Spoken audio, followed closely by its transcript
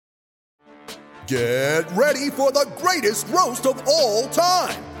Get ready for the greatest roast of all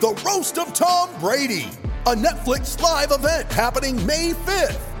time, the Roast of Tom Brady, a Netflix live event happening May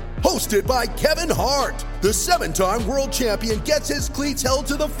 5th. Hosted by Kevin Hart, the 7-time world champion gets his cleats held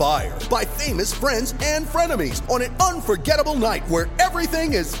to the fire by famous friends and frenemies on an unforgettable night where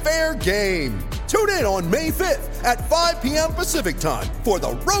everything is fair game. Tune in on May 5th at 5 p.m. Pacific time for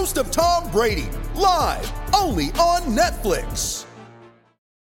the Roast of Tom Brady, live only on Netflix.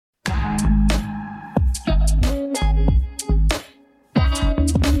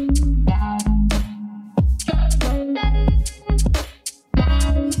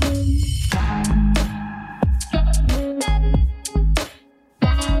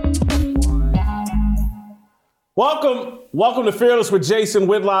 Welcome to Fearless with Jason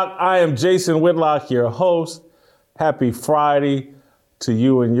Whitlock. I am Jason Whitlock, your host. Happy Friday to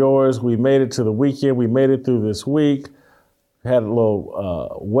you and yours. We made it to the weekend. We made it through this week. We had a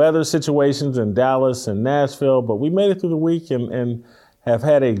little weather situations in Dallas and Nashville, but we made it through the week and have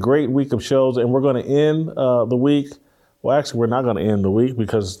had a great week of shows. And we're going to end the week. Well, actually, we're not going to end the week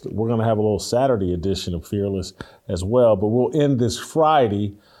because we're going to have a little Saturday edition of Fearless as well. But we'll end this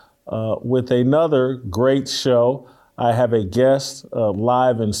Friday with another great show. I have a guest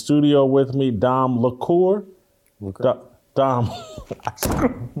live in studio with me, Dom LaCour. Dom,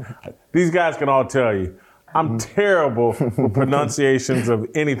 these guys can all tell you, I'm terrible with pronunciations of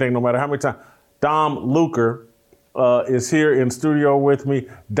anything, no matter how many times. Dom LaCour is here in studio with me.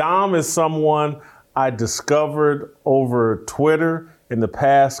 Dom is someone I discovered over Twitter in the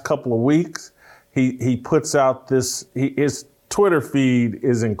past couple of weeks. He puts out his Twitter feed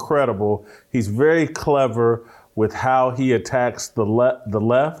is incredible. He's very clever with how he attacks the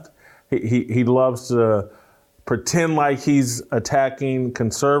left. He loves to pretend like he's attacking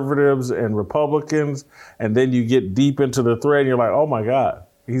conservatives and Republicans, and then you get deep into the thread and you're like, oh my God,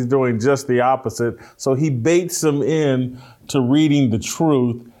 he's doing just the opposite. So he baits them in to reading the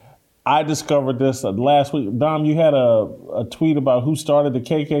truth. I discovered this last week. Dom, you had a tweet about who started the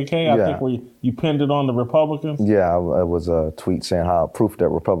KKK, I think, where you pinned it on the Republicans? Yeah, it was a tweet saying how proof that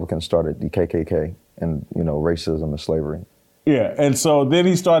Republicans started the KKK and, racism and slavery. Yeah, and so then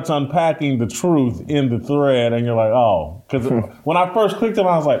he starts unpacking the truth in the thread, and you're like, oh. Because when I first clicked it,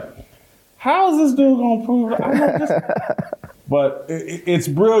 I was like, how is this dude going to prove it? I know this. But it's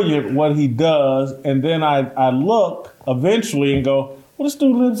brilliant what he does, and then I look eventually and go, well, this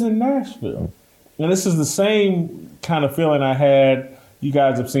dude lives in Nashville. And this is the same kind of feeling I had. You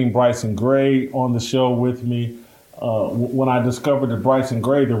guys have seen Bryson Gray on the show with me. When I discovered that Bryson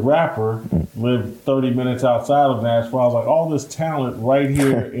Gray, the rapper, lived 30 minutes outside of Nashville, I was like, all this talent right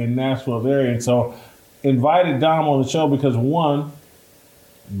here in Nashville area. And so invited Dom on the show because, one,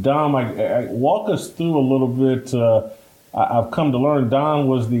 Dom, I walk us through a little bit. I've come to learn Dom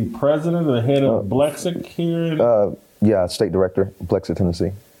was the president or the head of Blexic here. Yeah, state director, Blexic,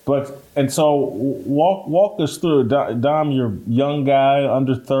 Tennessee. And so walk us through. Dom, you're a young guy,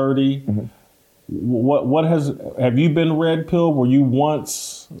 under 30. Mm-hmm. What have you been red pill? Were you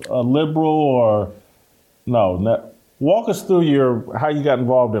once a liberal or no? Walk us through how you got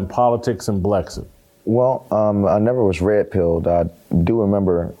involved in politics in Blexic. Well, I never was red pilled. I do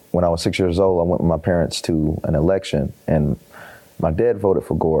remember when I was 6 years old, I went with my parents to an election, and my dad voted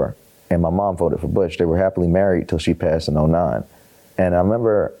for Gore, and my mom voted for Bush. They were happily married till she passed in 2009. And I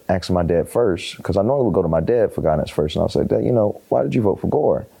remember asking my dad first, because I normally would go to my dad for guidance first, and I said, Dad, why did you vote for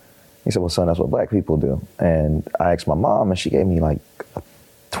Gore? He said, well, son, that's what black people do. And I asked my mom, and she gave me like a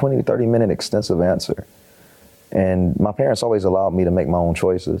 20, 30-minute extensive answer. And my parents always allowed me to make my own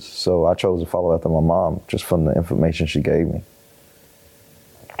choices, so I chose to follow after my mom just from the information she gave me.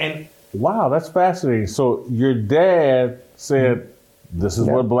 And wow, that's fascinating. So your dad said, this is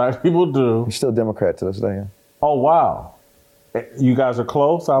what black people do. He's still a Democrat to this day. Yeah. Oh, wow. You guys are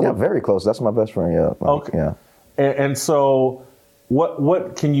close? Yeah, very close. That's my best friend, yeah. Okay. Yeah. And so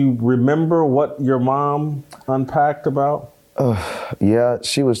what can you remember what your mom unpacked about? Yeah,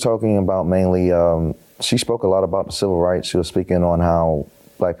 she was talking about mainly, she spoke a lot about the civil rights. She was speaking on how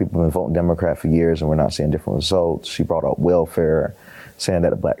black people have been voting Democrat for years and we're not seeing different results. She brought up welfare, saying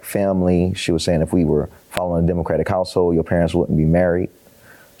that a black family, she was saying if we were following a Democratic household, your parents wouldn't be married.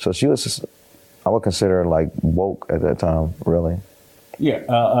 So she was just, I would consider her like woke at that time, really. Yeah,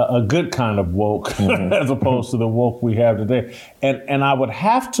 a good kind of woke as opposed to the woke we have today. And I would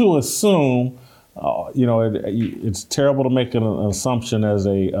have to assume, it's terrible to make an assumption as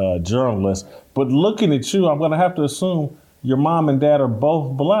a journalist, but looking at you, I'm going to have to assume your mom and dad are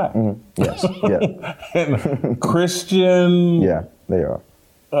both black. Mm-hmm. Yes, yeah. And Christian. Yeah, they are.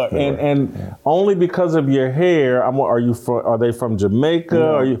 And only because of your hair, are they from Jamaica?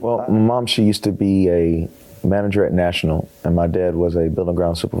 No. Well, my mom, she used to be a manager at National, and my dad was a building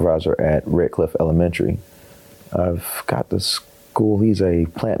ground supervisor at Red Cliff Elementary. I've got the school, he's a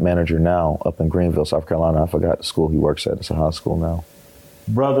plant manager now up in Greenville, South Carolina. I forgot the school he works at. It's a high school now.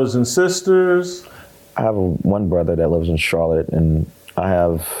 Brothers and sisters? I have one brother that lives in Charlotte, and I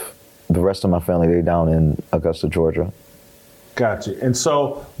have the rest of my family, they down in Augusta, Georgia. Gotcha. And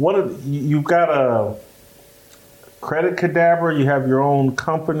so you've got a Credit Cadaver, you have your own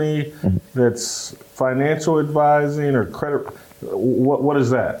company that's financial advising or credit, what is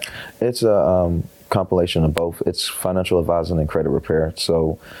that? It's a compilation of both. It's financial advising and credit repair.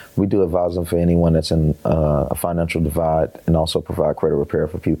 So we do advising for anyone that's in a financial divide, and also provide credit repair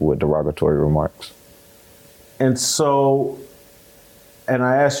for people with derogatory remarks. And so, and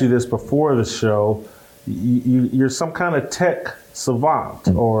I asked you this before the show, you're some kind of tech savant,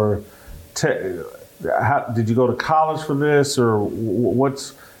 or did you go to college for this, or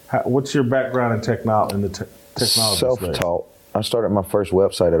what's your background in technology? Self-taught. I started my first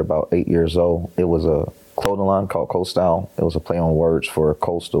website at about 8 years old. It was a clothing line called Coastyle. It was a play on words for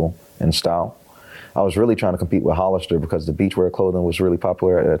coastal and style. I was really trying to compete with Hollister because the beachwear clothing was really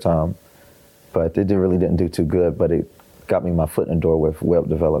popular at that time, but it really didn't do too good. But it got me my foot in the door with web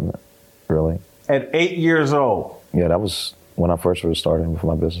development, really. At 8 years old? Yeah, that was when I first was starting with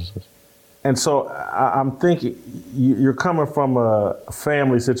my businesses. And so I'm thinking you're coming from a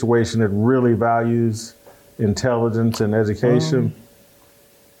family situation that really values intelligence and education.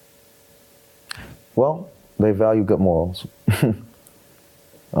 Well, they value good morals,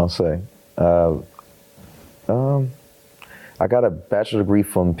 I'll say. I got a bachelor's degree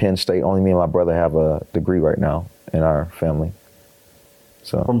from Penn State. Only me and my brother have a degree right now in our family.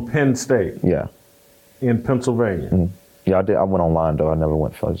 So from Penn State? Yeah. In Pennsylvania? Mm-hmm. Yeah, I did. I went online though. I never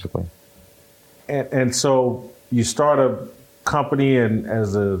went physically. And so you start a company, and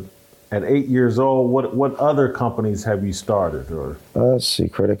at 8 years old, what other companies have you started? Or let's see,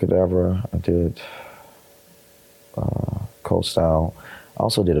 Credit Cadaver. I did Coastyle. I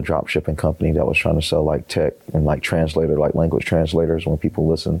also did a drop shipping company that was trying to sell like tech and like translator, like language translators. When people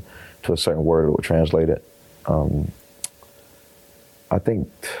listen to a certain word, it would translate it. I think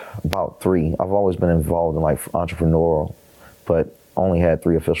about 3. I've always been involved in like entrepreneurial, but only had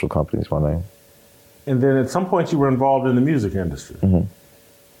 3 official companies by name. And then at some point you were involved in the music industry. Mm-hmm.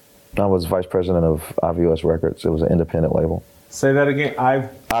 I was vice president of IVOS Records. It was an independent label. Say that again.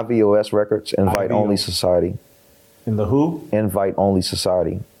 IVOS Records, Invite Only Society. In the who? Invite Only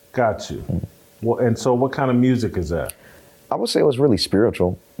Society. Got you. Mm-hmm. Well, and so what kind of music is that? I would say it was really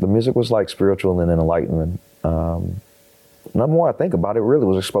spiritual. The music was like spiritual and enlightenment. The more I think about it, really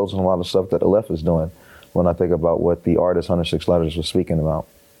was exposing a lot of stuff that the left is doing when I think about what the artist 106 Letters was speaking about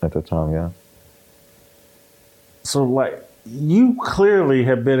at the time, yeah. So, like, you clearly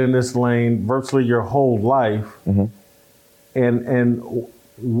have been in this lane virtually your whole life. Mm-hmm. And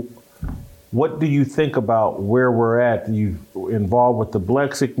what do you think about where we're at? Are you involved with the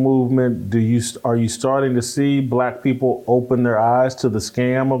Blexit movement? Are you starting to see black people open their eyes to the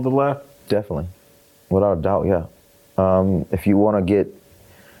scam of the left? Definitely. Without a doubt, yeah. If you want to get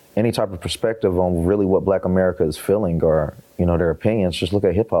any type of perspective on really what Black America is feeling or, their opinions, just look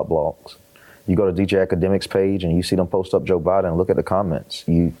at hip hop blogs. You go to DJ Academic's page and you see them post up Joe Biden and look at the comments.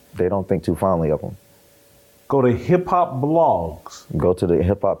 They don't think too fondly of him. Go to hip hop blogs. Go to the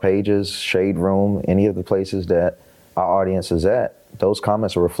hip hop pages, Shade Room, any of the places that our audience is at. Those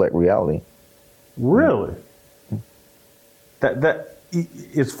comments will reflect reality. Really? That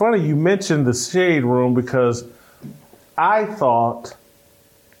it's funny you mentioned the Shade Room, because I thought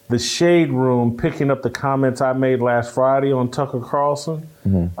the Shade Room, picking up the comments I made last Friday on Tucker Carlson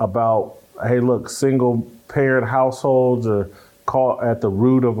about, hey, look, single parent households are caught at the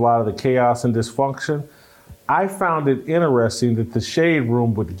root of a lot of the chaos and dysfunction. I found it interesting that the Shade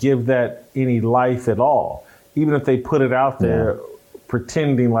Room would give that any life at all. Even if they put it out there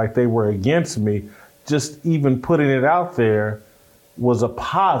pretending like they were against me, just even putting it out there was a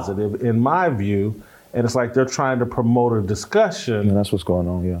positive in my view. And it's like they're trying to promote a discussion. And that's what's going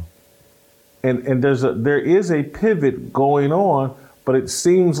on, yeah. And there is a pivot going on, but it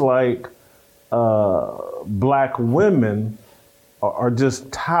seems like black women are just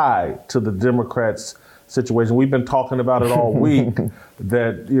tied to the Democrats' situation. We've been talking about it all week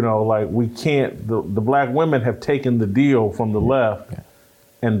that, we can't, the black women have taken the deal from the left. Yeah.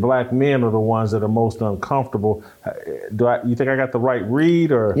 And black men are the ones that are most uncomfortable. You think I got the right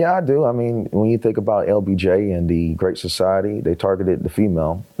read, or? Yeah, I do. I mean, when you think about LBJ and the Great Society, they targeted the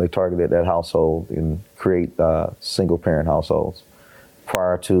female. They targeted that household and create single parent households.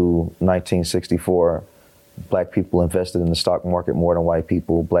 prior to 1964, black people invested in the stock market more than white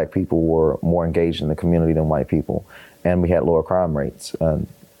people. Black people were more engaged in the community than white people. And we had lower crime rates. And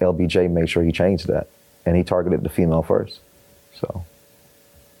LBJ made sure he changed that. And he targeted the female first.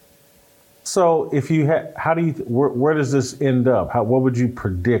 So if you had, how do you, where does this end up? What would you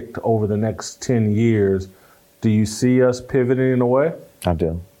predict over the next 10 years? Do you see us pivoting in a way? I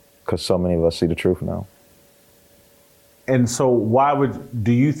do, because so many of us see the truth now. And so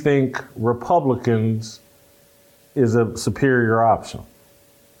do you think Republicans is a superior option?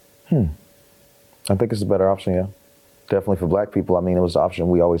 I think it's a better option, yeah. Definitely for black people. I mean, it was the option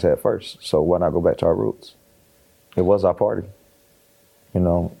we always had first. So why not go back to our roots? It was our party. You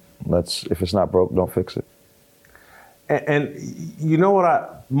know, if it's not broke, don't fix it. And you know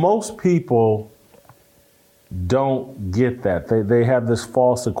what, most people don't get that. They have this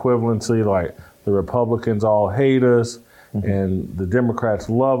false equivalency, like the Republicans all hate us and the Democrats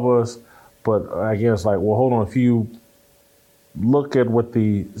love us. But I guess like, well, hold on, if you look at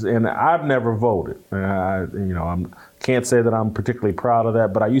and I've never voted. And I can't say that I'm particularly proud of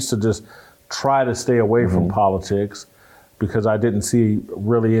that, but I used to just try to stay away from politics because I didn't see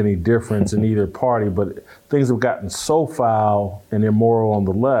really any difference in either party. But things have gotten so foul and immoral on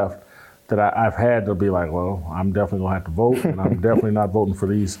the left that I've had to be like, well, I'm definitely gonna have to vote, and I'm definitely not voting for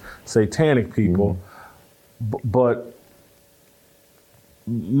these satanic people. But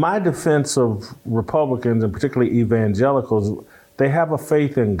my defense of Republicans, and particularly evangelicals, they have a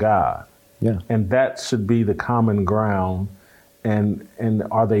faith in God. Yeah. And that should be the common ground. And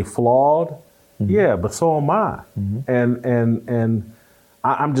are they flawed? Yeah, but so am I. And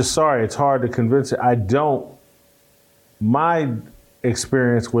I'm just sorry, it's hard to convince it. My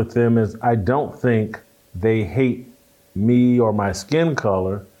experience with them is I don't think they hate me or my skin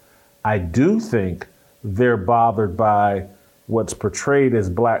color. I do think they're bothered by what's portrayed as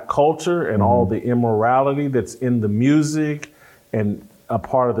black culture and all the immorality that's in the music and a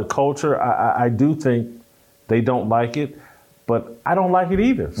part of the culture. I do think they don't like it, but I don't like it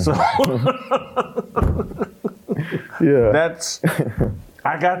either. So yeah,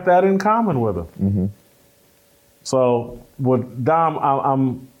 I got that in common with them. So with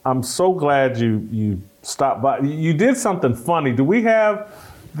Dom, I'm so glad you stopped by. You did something funny. Do we have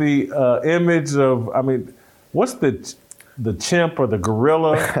the image of, what's the chimp or the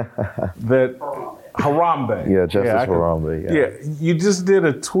gorilla that Harambe? Yeah, Justice Harambe. Yeah, you just did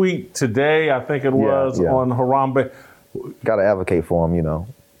a tweet today, I think it was, on Harambe. Got to advocate for him, you know.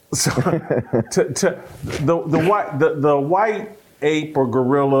 So, the white ape or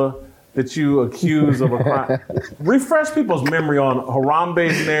gorilla that you accuse of a crime. Refresh people's memory on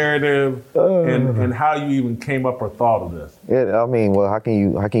Harambe's narrative and how you even came up or thought of this. Yeah, well, how can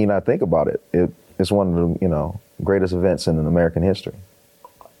you not think about it? It's one of the greatest events in American history.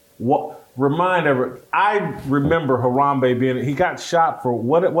 I remember Harambe he got shot for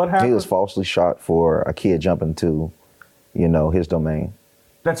what happened? He was falsely shot for a kid jumping to, his domain.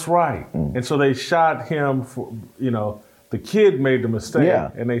 That's right. And so they shot him for, the kid made the mistake,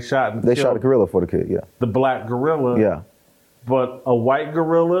 and they shot and They shot a gorilla for the kid, yeah. The black gorilla. Yeah. But a white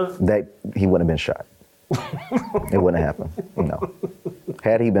gorilla? He wouldn't have been shot. It wouldn't have happened, no.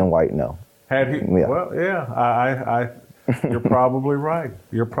 Had he been white, no. Had he? Yeah. Well, yeah, you're probably right.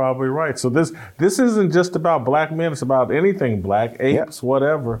 You're probably right. So this isn't just about black men, it's about anything black, apes,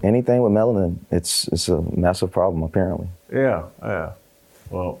 whatever. Anything with melanin, it's a massive problem, apparently. Yeah.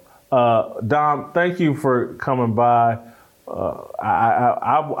 Well, Dom, thank you for coming by.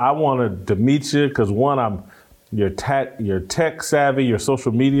 I wanted to meet you because you're tech savvy, you're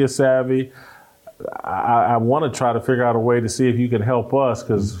social media savvy. I want to try to figure out a way to see if you can help us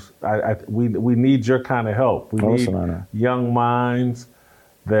because we need your kind of help. We need young minds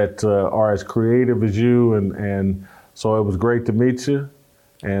that are as creative as you, and so it was great to meet you,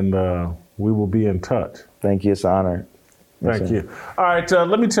 and we will be in touch. Thank you. It's an honor. Thank you. All right,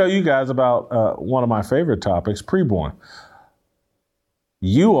 let me tell you guys about one of my favorite topics, preborn.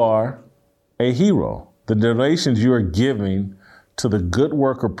 You are a hero. The donations you are giving to the good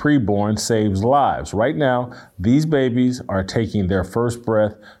work of preborn saves lives. Right now, these babies are taking their first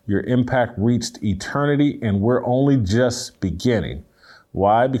breath. Your impact reached eternity, and we're only just beginning.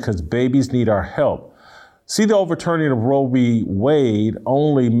 Why? Because babies need our help. See, the overturning of Roe v. Wade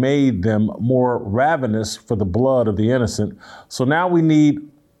only made them more ravenous for the blood of the innocent. So now we need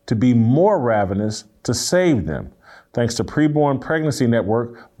to be more ravenous to save them. Thanks to Preborn Pregnancy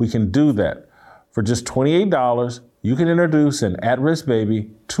Network, we can do that. For just $28, you can introduce an at-risk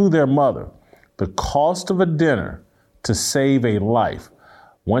baby to their mother. The cost of a dinner to save a life.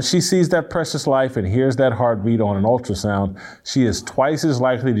 Once she sees that precious life and hears that heartbeat on an ultrasound, she is twice as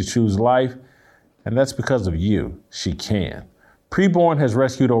likely to choose life, and that's because of you. She can. Preborn has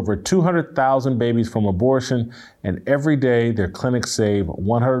rescued over 200,000 babies from abortion, and every day their clinics save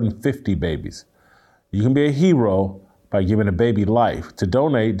 150 babies. You can be a hero by giving a baby life. To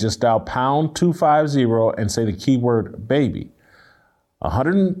donate, just dial pound 250 and say the keyword baby.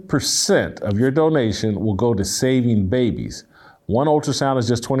 100% of your donation will go to saving babies. One ultrasound is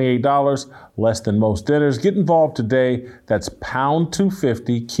just $28, less than most dinners. Get involved today. That's pound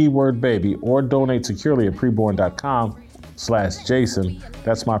 250, keyword baby, or donate securely at preborn.com/Jason.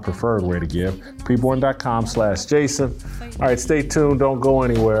 That's my preferred way to give. Preborn.com/Jason. All right, stay tuned. Don't go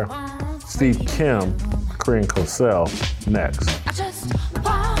anywhere. Steve Kim, Korean Cosell, next. I just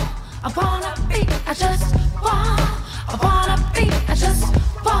want, I wanna be, I just want, I wanna be, I just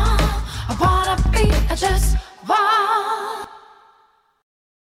want, I wanna be, I just want.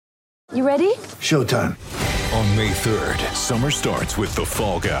 You ready? Showtime. On May 3rd, summer starts with The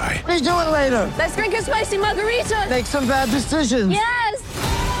Fall Guy. Let's do it later. Let's drink a spicy margarita. Make some bad decisions. Yes!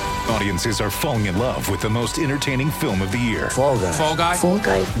 Audiences are falling in love with the most entertaining film of the year. Fall Guy. Fall Guy? Fall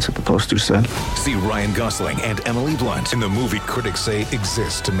guy. That's what the poster said. See Ryan Gosling and Emily Blunt in the movie critics say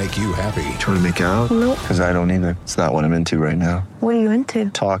exists to make you happy. Trying to make it out? Nope. Because I don't either. It's not what I'm into right now. What are you into?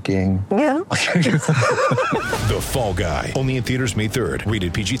 Talking. Yeah. The Fall Guy. Only in theaters May 3rd.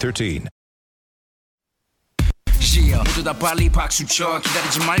 Rated PG-13. Yeah, 모두 다 빨리 박수 쳐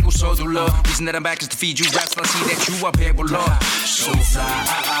기다리지 말고 서둘러 Reason that I'm back is to feed you raps when I see that you are 배불러 So fly.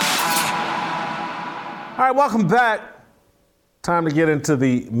 All right, welcome back. Time to get into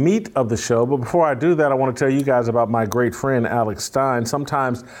the meat of the show. But before I do that, I want to tell you guys about my great friend, Alex Stein.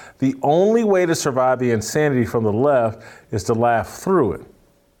 Sometimes the only way to survive the insanity from the left is to laugh through it.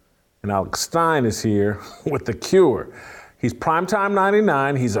 And Alex Stein is here with the cure. He's Primetime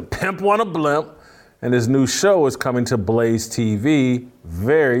 99. He's a pimp on a blimp. And his new show is coming to Blaze TV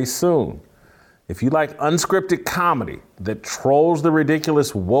very soon. If you like unscripted comedy that trolls the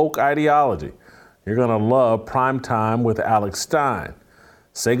ridiculous woke ideology, you're gonna love Primetime with Alex Stein.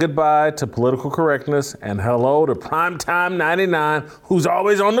 Say goodbye to political correctness and hello to Primetime 99, who's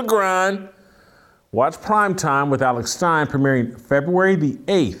always on the grind. Watch Primetime with Alex Stein premiering February the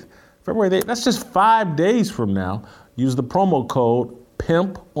 8th. February the 8th, that's just 5 days from now. Use the promo code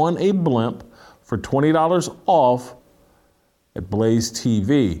PIMPONABLIMP for $20 off at Blaze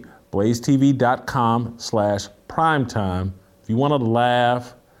TV. BlazeTV.com/primetime. If you want to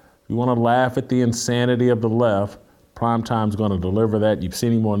laugh, at the insanity of the left, Primetime's going to deliver that. You've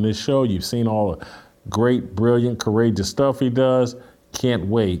seen him on this show. You've seen all the great, brilliant, courageous stuff he does. Can't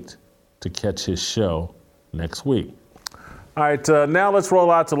wait to catch his show next week. All right, now let's roll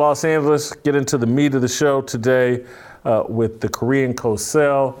out to Los Angeles, get into the meat of the show today. With the Korean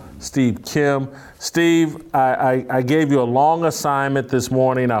Cosell, Steve Kim. Steve, I gave you a long assignment this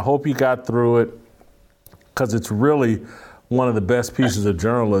morning. I hope you got through it because it's really one of the best pieces of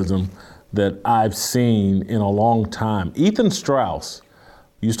journalism that I've seen in a long time. Ethan Strauss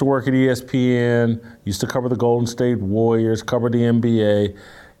used to work at ESPN, used to cover the Golden State Warriors, covered the NBA.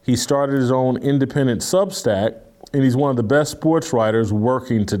 He started his own independent Substack, and he's one of the best sports writers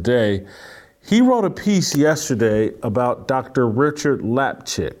working today. He wrote a piece yesterday about Dr. Richard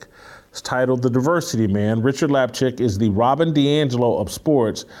Lapchick. It's titled The Diversity Man. Richard Lapchick is the Robin DiAngelo of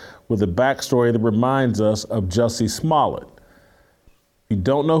sports with a backstory that reminds us of Jussie Smollett. If you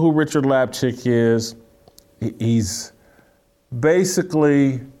don't know who Richard Lapchick is, he's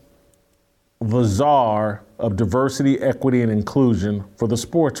basically the czar of diversity, equity, and inclusion for the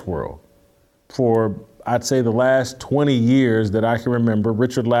sports world. For I'd say the last 20 years that I can remember,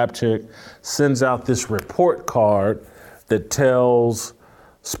 Richard Lapchick sends out this report card that tells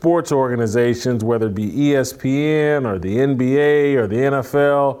sports organizations, whether it be ESPN or the NBA or the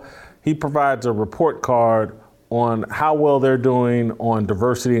NFL, he provides a report card on how well they're doing on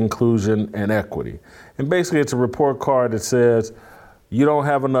diversity, inclusion, and equity. And basically it's a report card that says, you don't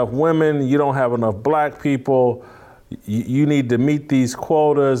have enough women, you don't have enough black people, you need to meet these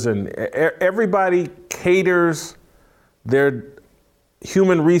quotas, and everybody caters their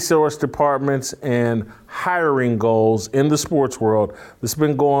human resource departments and hiring goals in the sports world. This has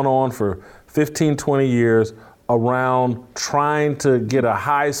been going on for 15, 20 years around trying to get a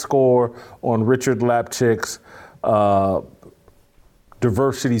high score on Richard Lapchick's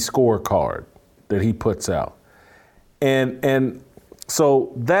diversity scorecard that he puts out. And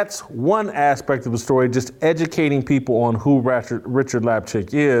so that's one aspect of the story, just educating people on who Richard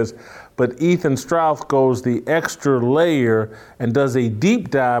Lapchick is. But Ethan Strauss goes the extra layer and does a deep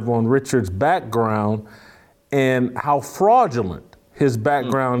dive on Richard's background and how fraudulent his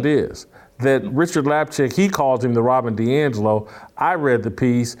background is. That Richard Lapchick, he called him the Robin DiAngelo. I read the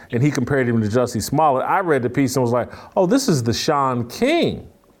piece, and he compared him to Jussie Smollett. I read the piece and was like, oh, this is the Shaun King.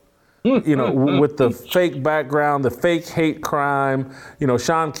 You know, with the fake background, the fake hate crime. You know,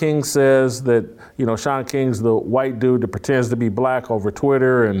 Shaun King says that, you know, Shaun King's the white dude that pretends to be black over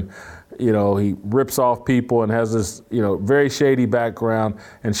Twitter, and, you know, he rips off people and has this, you know, very shady background.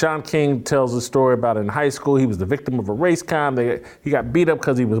 And Shaun King tells a story about in high school, he was the victim of a race crime. He got beat up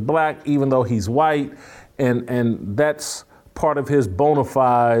because he was black, even though he's white. And that's part of his bona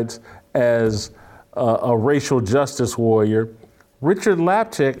fides as a racial justice warrior. Richard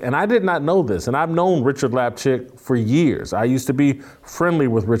Lapchick, and I did not know this, and I've known Richard Lapchick for years. I used to be friendly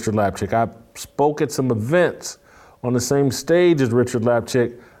with Richard Lapchick. I spoke at some events on the same stage as Richard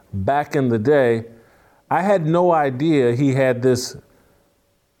Lapchick back in the day. I had no idea he had this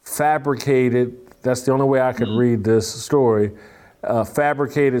fabricated, that's the only way I could read this story,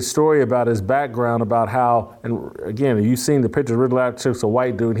 fabricated story about his background, about how, and again, you've seen the pictures, Richard Lapchick's a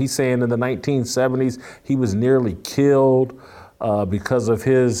white dude. He's saying in the 1970s he was nearly killed because of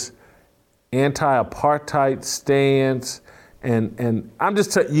his anti-apartheid stance. And I'm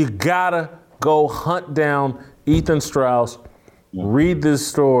just telling you, gotta go hunt down Ethan Strauss, read this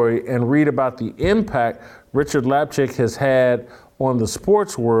story, and read about the impact Richard Lapchick has had on the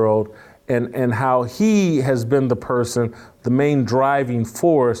sports world, and how he has been the person, the main driving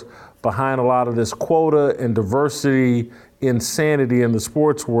force behind a lot of this quota and diversity insanity in the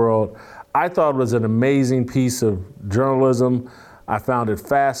sports world. I thought it was an amazing piece of journalism. I found it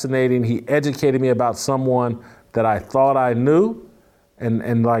fascinating. He educated me about someone that I thought I knew,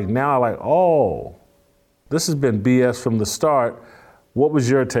 and like now I'm like, oh, this has been BS from the start. What was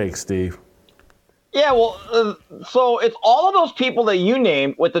your take, Steve? Yeah, well, so it's all of those people that you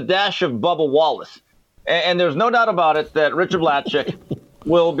named with the dash of Bubba Wallace. And there's no doubt about it that Richard Lapchick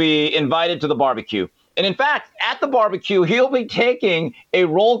will be invited to the barbecue. And in fact, at the barbecue, he'll be taking a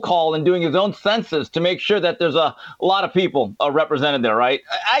roll call and doing his own census to make sure that there's a lot of people represented there, right?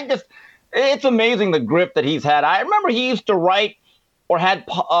 It's amazing the grip that he's had. I remember he used to write or had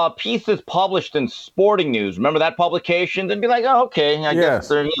pieces published in Sporting News. Remember that publication? And be like, oh, okay, I guess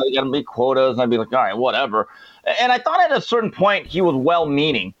there got to be quotas. And I'd be like, all right, whatever. And I thought at a certain point he was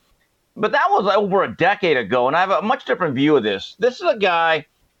well-meaning. But that was over a decade ago, and I have a much different view of this. This is a guy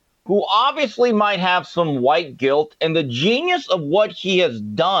who obviously might have some white guilt, and the genius of what he has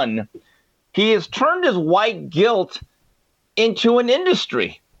done, he has turned his white guilt into an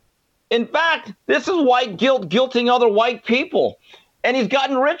industry. In fact, this is white guilt guilting other white people, and he's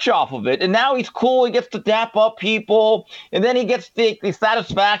gotten rich off of it, and now he's cool, he gets to dap up people, and then he gets the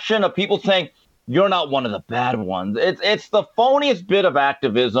satisfaction of people saying, you're not one of the bad ones. It's the phoniest bit of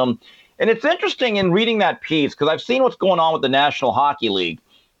activism, and it's interesting in reading that piece, because I've seen what's going on with the National Hockey League,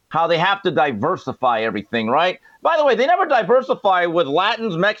 how they have to diversify everything, right? By the way, they never diversify with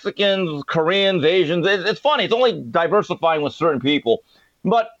Latins, Mexicans, Koreans, Asians. It's funny. It's only diversifying with certain people.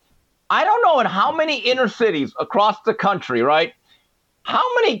 But I don't know in how many inner cities across the country, right, how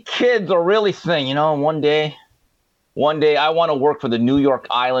many kids are really saying, you know, one day I want to work for the New York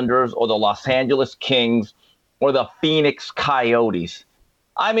Islanders or the Los Angeles Kings or the Phoenix Coyotes.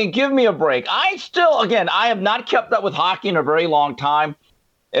 I mean, give me a break. I have not kept up with hockey in a very long time.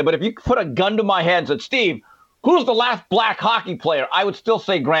 But if you put a gun to my head and said, Steve, who's the last black hockey player? I would still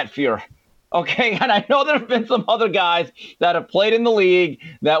say Grant Fuhr. Okay, and I know there have been some other guys that have played in the league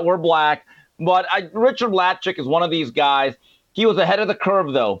that were black, but Richard Lapchick is one of these guys. He was ahead of the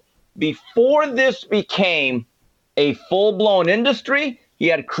curve, though. Before this became a full-blown industry, he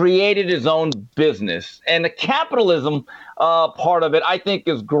had created his own business. And the capitalism part of it, I think,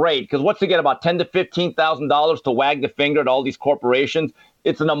 is great, because what's he get, about $10,000 to $15,000 to wag the finger at all these corporations?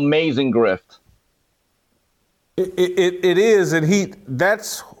 It's an amazing grift. It is, and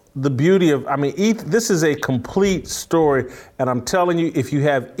that's the beauty of, I mean, this is a complete story, and I'm telling you, if you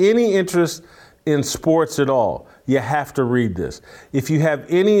have any interest in sports at all, you have to read this. If you have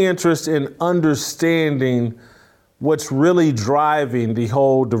any interest in understanding what's really driving the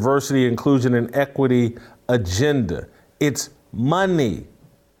whole diversity, inclusion, and equity agenda, it's money.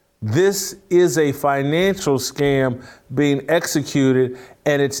 This is a financial scam being executed,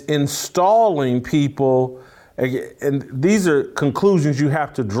 and it's installing people. And these are conclusions you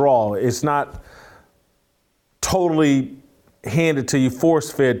have to draw. It's not totally handed to you,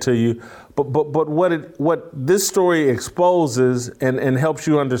 force-fed to you. But what this story exposes and helps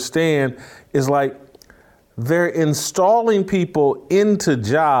you understand is, like, they're installing people into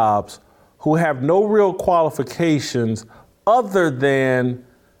jobs who have no real qualifications other than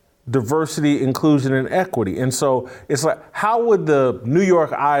diversity, inclusion, and equity. And so it's like, how would the New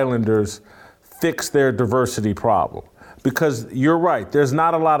York Islanders fix their diversity problem? Because you're right, there's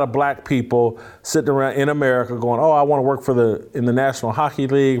not a lot of black people sitting around in America going, oh, I want to work in the National Hockey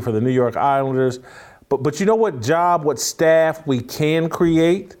League, for the New York Islanders. But you know what staff we can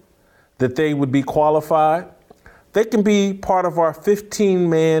create that they would be qualified? They can be part of our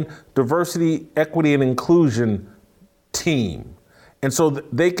 15-man diversity, equity, and inclusion team. And so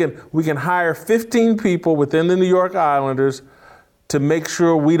we can hire 15 people within the New York Islanders to make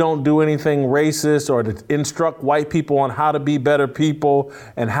sure we don't do anything racist, or to instruct white people on how to be better people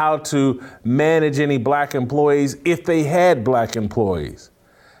and how to manage any black employees if they had black employees.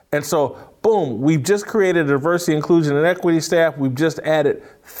 And so, boom, we've just created a diversity, inclusion, and equity staff. We've just added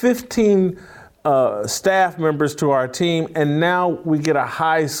 15 staff members to our team, and now we get a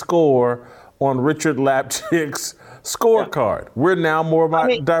high score on Richard Lapchick's scorecard. We're now more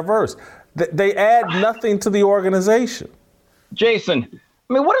diverse. They add nothing to the organization. Jason,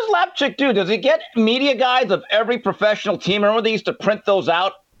 I mean, what does Lapchick do? Does he get media guides of every professional team? Remember they used to print those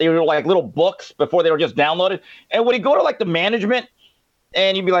out? They were like little books before they were just downloaded. And would he go to like the management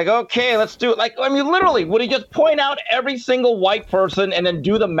and he'd be like, okay, let's do it? Like, I mean, literally, would he just point out every single white person and then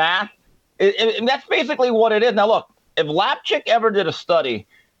do the math? And that's basically what it is. Now, look, if Lapchick ever did a study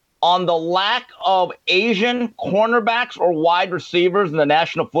on the lack of Asian cornerbacks or wide receivers in the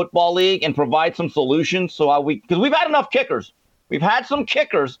National Football League and provide some solutions, because we've had enough kickers. We've had some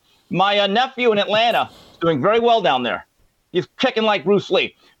kickers. My nephew in Atlanta is doing very well down there. He's kicking like Bruce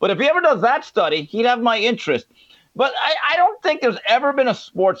Lee. But if he ever does that study, he'd have my interest. But I don't think there's ever been a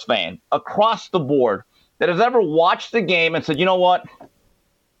sports fan across the board that has ever watched the game and said, you know what?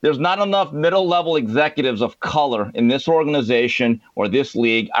 There's not enough middle-level executives of color in this organization or this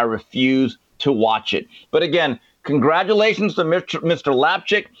league. I refuse to watch it. But again, congratulations to Mr.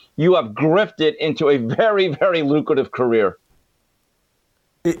 Lapchick. You have grifted into a very, very lucrative career.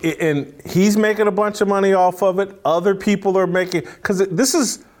 And he's making a bunch of money off of it. Other people are making, because this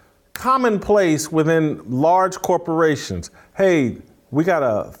is commonplace within large corporations. Hey, we got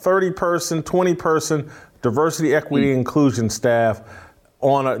a 30-person, 20-person diversity, equity, inclusion staff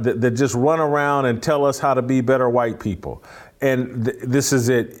that just run around and tell us how to be better white people. And this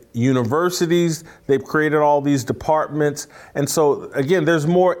is at universities. They've created all these departments. And so, again, there's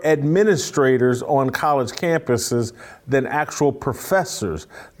more administrators on college campuses than actual professors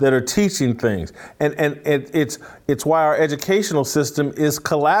that are teaching things. And it's why our educational system is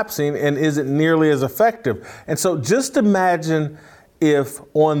collapsing and isn't nearly as effective. And so just imagine if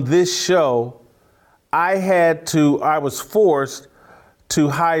on this show I was forced to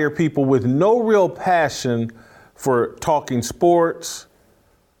hire people with no real passion for talking sports,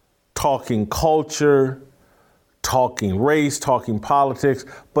 talking culture, talking race, talking politics.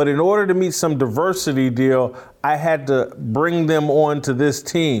 But in order to meet some diversity deal, I had to bring them on to this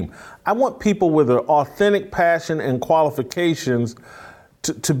team. I want people with an authentic passion and qualifications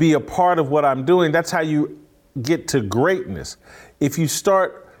to be a part of what I'm doing. That's how you get to greatness. If you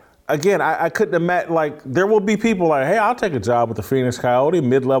start, again, I couldn't imagine, like, there will be people like, hey, I'll take a job with the Phoenix Coyote,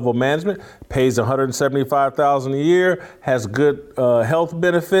 mid-level management, pays $175,000 a year, has good health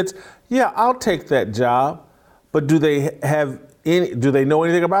benefits. Yeah, I'll take that job. But do they know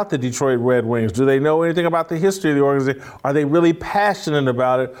anything about the Detroit Red Wings? Do they know anything about the history of the organization? Are they really passionate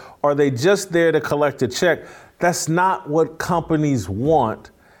about it? Are they just there to collect a check? That's not what companies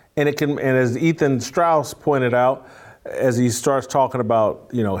want. And as Ethan Strauss pointed out, as he starts talking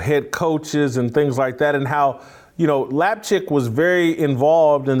about, head coaches and things like that, and how, Lapchick was very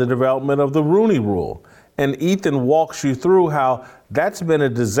involved in the development of the Rooney Rule. And Ethan walks you through how that's been a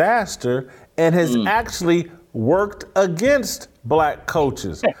disaster and has actually worked against black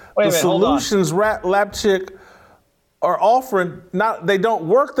coaches. Wait the solutions Lapchick are offering, they don't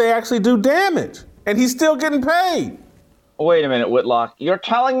work, they actually do damage. And he's still getting paid. Wait a minute, Whitlock. You're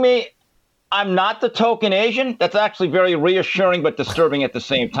telling me I'm not the token Asian? That's actually very reassuring but disturbing at the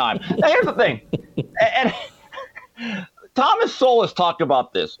same time. Now, here's the thing. And Thomas Sowell has talked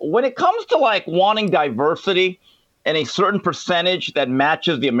about this. When it comes to wanting diversity and a certain percentage that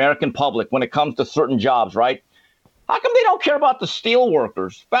matches the American public when it comes to certain jobs, right? How come they don't care about the steel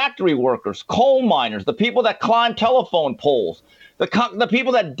workers, factory workers, coal miners, the people that climb telephone poles, the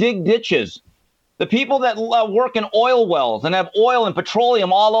people that dig ditches, the people that work in oil wells and have oil and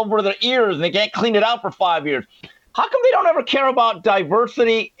petroleum all over their ears and they can't clean it out for 5 years? How come they don't ever care about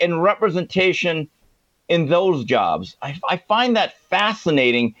diversity and representation in those jobs? I find that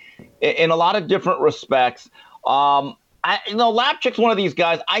fascinating in a lot of different respects. Lapchick's one of these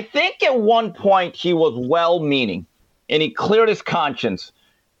guys. I think at one point he was well-meaning and he cleared his conscience.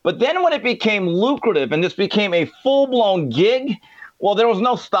 But then when it became lucrative and this became a full-blown gig, well, there was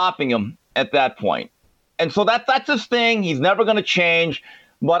no stopping him at that point. And so that's his thing. He's never going to change.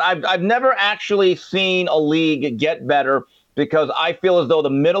 But I've never actually seen a league get better because I feel as though the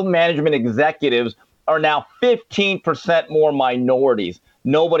middle management executives are now 15% more minorities.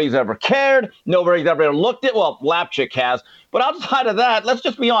 Nobody's ever cared. Nobody's ever looked at, well, Lapchick has. But outside of that, let's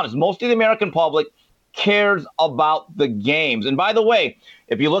just be honest. Most of the American public cares about the games. And by the way,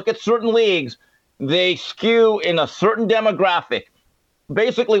 if you look at certain leagues, they skew in a certain demographic.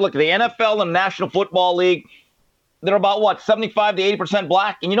 Basically, look at the NFL and National Football League. They're about, 75 to 80%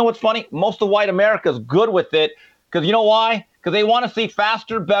 black. And you know what's funny? Most of white America is good with it because you know why? Because they want to see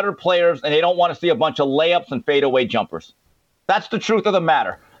faster, better players, and they don't want to see a bunch of layups and fadeaway jumpers. That's the truth of the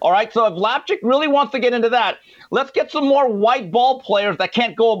matter. All right, so if Lapchick really wants to get into that, let's get some more white ball players that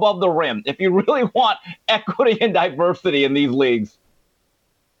can't go above the rim if you really want equity and diversity in these leagues.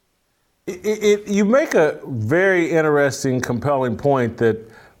 You make a very interesting, compelling point that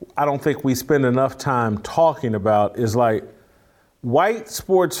I don't think we spend enough time talking about is like white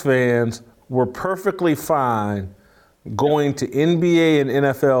sports fans were perfectly fine going to NBA and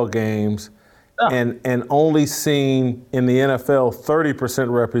NFL games and only seeing in the NFL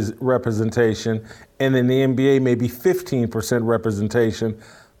 30% representation, and in the NBA maybe 15% representation.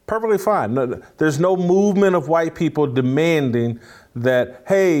 Perfectly fine. No, there's no movement of white people demanding that,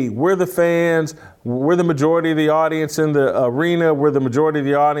 hey, we're the fans, we're the majority of the audience in the arena, we're the majority of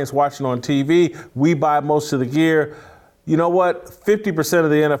the audience watching on TV, we buy most of the gear. You know what? 50%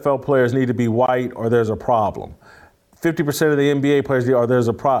 of the NFL players need to be white or there's a problem. 50% of the NBA players or there's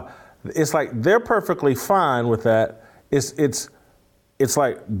a problem. It's like they're perfectly fine with that. It's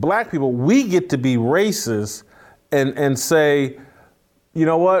like black people, we get to be racist and say, you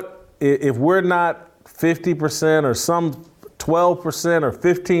know what, if we're not 50% or some 12% or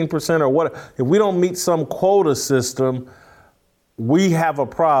 15% or what, if we don't meet some quota system, we have a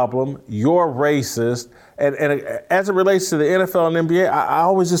problem, you're racist. And as it relates to the NFL and NBA, I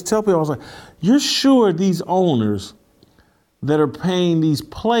always just tell people, I was like, you're sure these owners that are paying these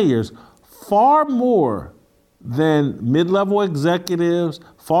players far more than mid-level executives,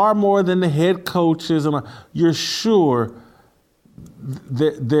 far more than the head coaches, and you're sure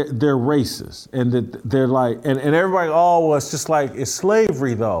they're racist and that they're like, and everybody, oh, well, it's just like, it's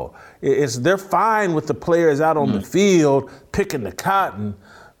slavery though. They're fine with the players out on the field picking the cotton.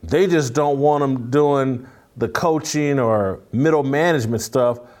 They just don't want them doing the coaching or middle management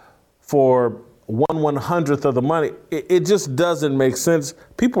stuff for 1/100th of the money. It just doesn't make sense.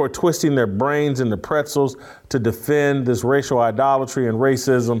 People are twisting their brains into pretzels to defend this racial idolatry and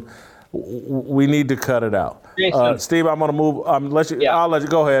racism. We need to cut it out. Steve, I'm going to move. I'll let you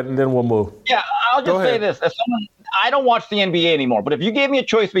go ahead, and then we'll move. Yeah, I'll just say this. As someone, I don't watch the NBA anymore, but if you gave me a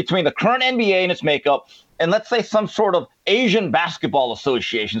choice between the current NBA and its makeup and let's say some sort of Asian basketball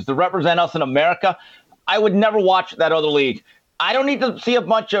associations to represent us in America, I would never watch that other league. I don't need to see a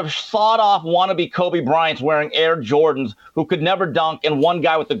bunch of sawed-off wannabe Kobe Bryants wearing Air Jordans who could never dunk and one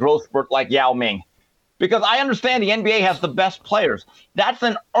guy with the growth spurt like Yao Ming. Because I understand the NBA has the best players. That's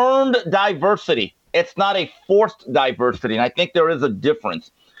an earned diversity. It's not a forced diversity, and I think there is a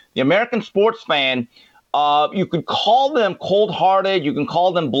difference. The American sports fan, you could call them cold-hearted, you can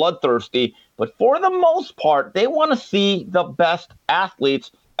call them bloodthirsty, but for the most part, they want to see the best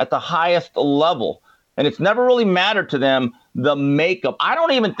athletes at the highest level. And it's never really mattered to them the makeup. I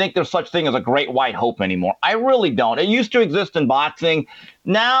don't even think there's such thing as a great white hope anymore. I really don't. It used to exist in boxing.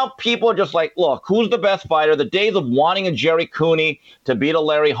 Now people are just like, look, who's the best fighter? The days of wanting a Jerry Cooney to beat a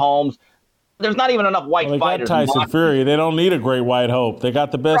Larry Holmes. There's not even enough white fighters. They got Tyson Fury. They don't need a great white hope. They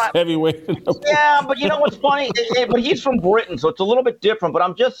got the best heavyweight in the world. Yeah, but you know what's funny? But he's from Britain, so it's a little bit different. But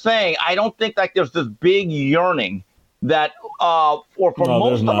I'm just saying, I don't think like there's this big yearning that for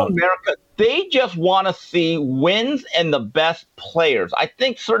most of America, they just want to see wins and the best players. I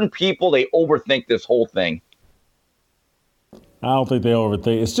think certain people, they overthink this whole thing. I don't think they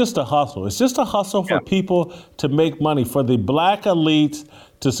overthink. It's just a hustle. It's just a hustle for people to make money, for the black elites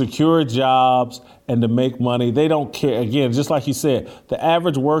to secure jobs and to make money. They don't care. Again, just like you said, the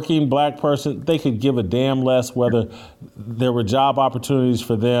average working black person, they could give a damn less whether there were job opportunities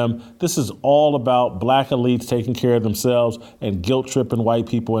for them. This is all about black elites taking care of themselves and guilt-tripping white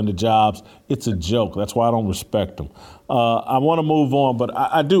people into jobs. It's a joke. That's why I don't respect them. I want to move on, but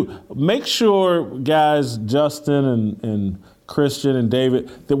I do. Make sure, guys, Justin and Christian and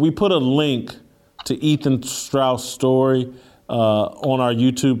David, that we put a link to Ethan Strauss' story. on our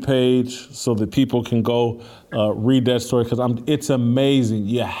YouTube page so that people can go read that story, because it's amazing.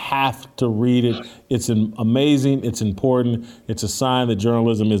 You have to read it. It's amazing. It's important. It's a sign that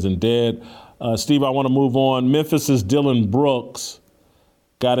journalism isn't dead. Steve, I want to move on. Memphis's Dillon Brooks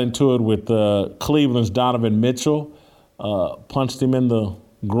got into it with Cleveland's Donovan Mitchell, punched him in the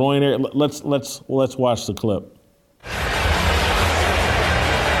groin area. Let's watch the clip.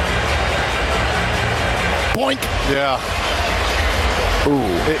 Boink. Yeah.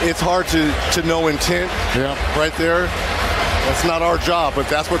 Ooh. It's hard to know intent. Yeah. Right there. That's not our job, but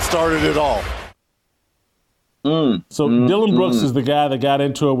that's what started it all. So Dillon Brooks is the guy that got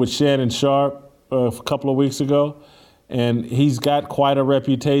into it with Shannon Sharpe a couple of weeks ago, and he's got quite a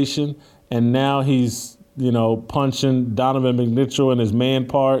reputation. And now he's, punching Donovan McMitchell in his man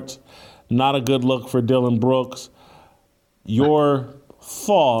parts. Not a good look for Dillon Brooks. Your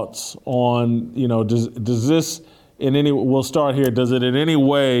thoughts on, does this in any? We'll start here. Does it in any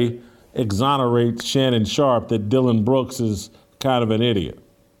way exonerate Shannon Sharpe that Dillon Brooks is kind of an idiot?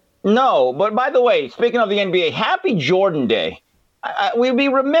 No, but by the way, speaking of the NBA, Happy Jordan Day. We'd be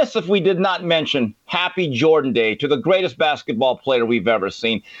remiss if we did not mention Happy Jordan Day to the greatest basketball player we've ever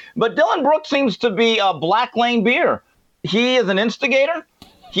seen. But Dillon Brooks seems to be a Black Lane Beer. He is an instigator.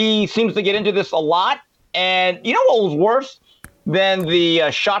 He seems to get into this a lot. And you know what was worse than the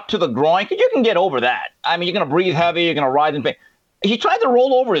shot to the groin? Because you can get over that. I mean, you're going to breathe heavy. You're going to rise in pain. He tried to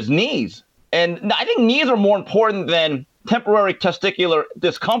roll over his knees. And I think knees are more important than temporary testicular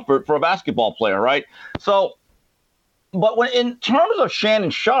discomfort for a basketball player, right? So, but when in terms of Shannon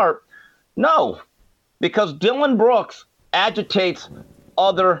Sharpe, no, because Dillon Brooks agitates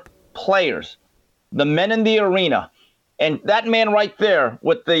other players, the men in the arena. And that man right there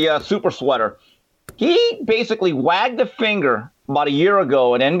with the super sweater, he basically wagged a finger about a year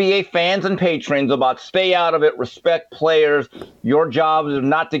ago at NBA fans and patrons about stay out of it, respect players, your job is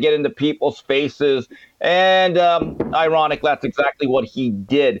not to get into people's faces. And ironic, that's exactly what he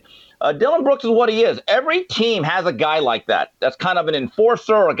did. Dillon Brooks is what he is. Every team has a guy like that. That's kind of an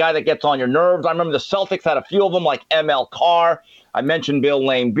enforcer or a guy that gets on your nerves. I remember the Celtics had a few of them like ML Carr. I mentioned Bill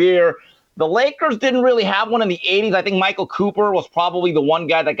Laimbeer. The Lakers didn't really have one in the 80s. I think Michael Cooper was probably the one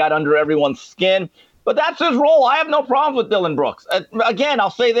guy that got under everyone's skin. But that's his role. I have no problems with Dillon Brooks. Again, I'll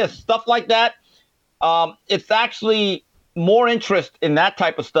say this. Stuff like that, it's actually more interest in that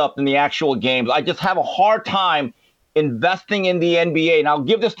type of stuff than the actual games. I just have a hard time investing in the NBA. And I'll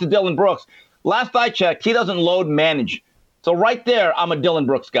give this to Dillon Brooks. Last I checked, he doesn't load manage. So right there, I'm a Dillon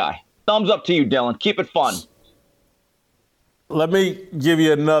Brooks guy. Thumbs up to you, Dillon. Keep it fun. Let me give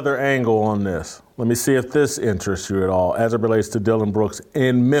you another angle on this. Let me see if this interests you at all as it relates to Dillon Brooks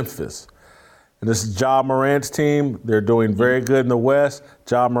in Memphis. And this is Ja Morant's team. They're doing very good in the West.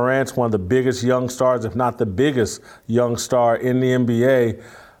 Ja Morant's one of the biggest young stars, if not the biggest young star in the NBA.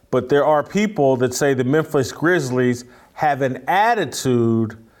 But there are people that say the Memphis Grizzlies have an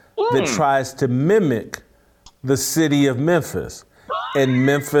attitude that tries to mimic the city of Memphis. And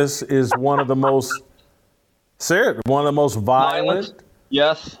Memphis is one of the most violent,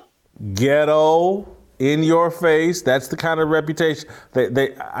 yes, ghetto, in your face. That's the kind of reputation.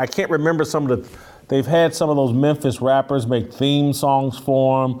 I can't remember they've had some of those Memphis rappers make theme songs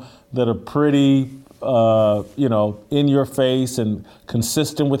for them that are pretty, in your face and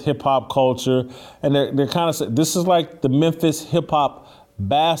consistent with hip hop culture. And they're kind of, this is like the Memphis hip hop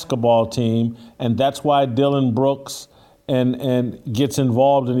basketball team. And that's why Dillon Brooks and gets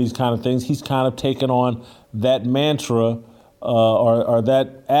involved in these kind of things. He's kind of taken on that mantra or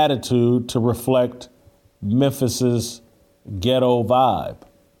that attitude to reflect Memphis's ghetto vibe.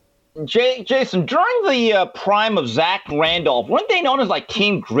 Jason, during the prime of Zach Randolph, weren't they known as like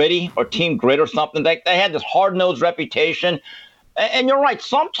Team Gritty or Team Grit or something? They had this hard-nosed reputation. And you're right,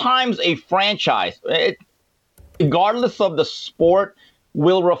 sometimes a franchise, regardless of the sport,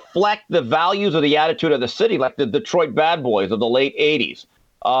 will reflect the values or the attitude of the city, like the Detroit Bad Boys of the late 80s,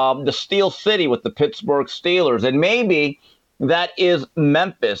 the Steel City with the Pittsburgh Steelers, and maybe that is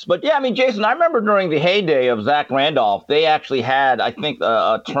Memphis. But yeah, I mean, Jason, I remember during the heyday of Zach Randolph, they actually had, I think,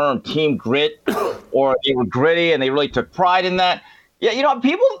 a term Team Grit, or they were gritty and they really took pride in that. Yeah,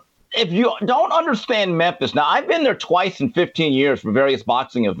 people, if you don't understand Memphis, now I've been there twice in 15 years for various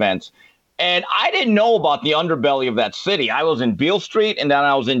boxing events, and I didn't know about the underbelly of that city. I was in Beale Street, and then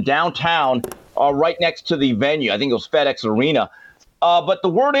I was in downtown, right next to the venue. I think it was FedEx Arena. But the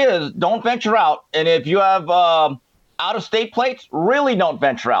word is, don't venture out. And if you have out-of-state plates, really don't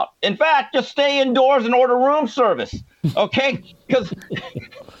venture out. In fact, just stay indoors and order room service, okay? Because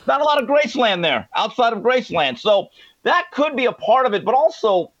not a lot of Graceland there, outside of Graceland. So that could be a part of it. But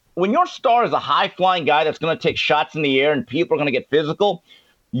also, when your star is a high-flying guy that's going to take shots in the air and people are going to get physical,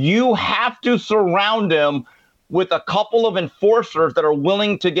 you have to surround him with a couple of enforcers that are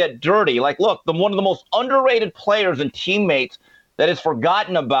willing to get dirty. Like, look, one of the most underrated players and teammates that is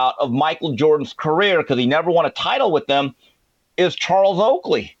forgotten about of Michael Jordan's career because he never won a title with them is Charles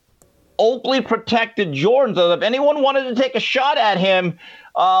Oakley. Oakley protected Jordan, so if anyone wanted to take a shot at him,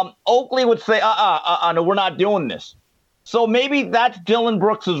 Oakley would say, no, we're not doing this. So maybe that's Dillon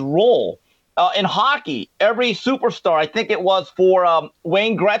Brooks' role. In hockey, every superstar, I think it was for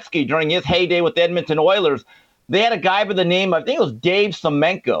Wayne Gretzky during his heyday with the Edmonton Oilers, they had a guy by the name, I think it was Dave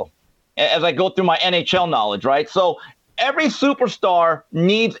Semenko, as I go through my NHL knowledge, right? So every superstar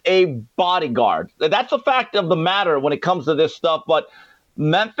needs a bodyguard. That's a fact of the matter when it comes to this stuff, but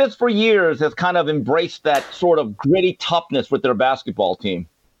Memphis for years has kind of embraced that sort of gritty toughness with their basketball team.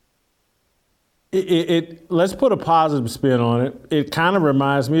 Let's put a positive spin on it. It kind of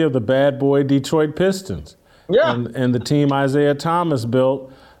reminds me of the bad boy Detroit Pistons. Yeah. And the team Isaiah Thomas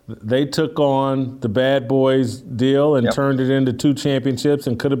built, they took on the bad boys deal and turned it into 2 championships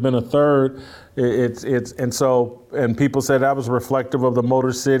and could have been a third. And people said that was reflective of the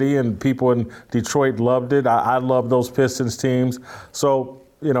Motor City, and people in Detroit loved it. I love those Pistons teams. So,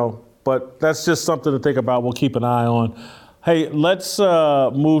 but that's just something to think about. We'll keep an eye on. Hey, let's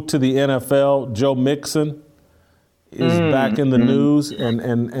move to the NFL. Joe Mixon is back in the news,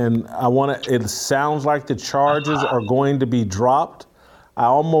 and I want to. It sounds like the charges are going to be dropped. I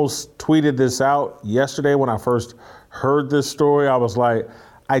almost tweeted this out yesterday when I first heard this story. I was like,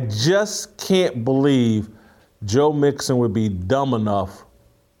 I just can't believe Joe Mixon would be dumb enough,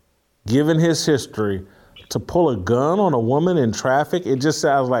 given his history, to pull a gun on a woman in traffic. It just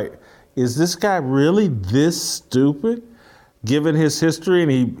sounds like, is this guy really this stupid? Given his history,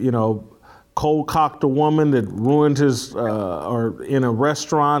 and he, cold-cocked a woman that ruined his, or in a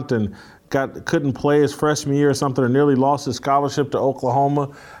restaurant and couldn't play his freshman year or something, or nearly lost his scholarship to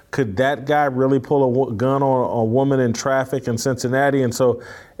Oklahoma. Could that guy really pull a gun on a woman in traffic in Cincinnati? And so,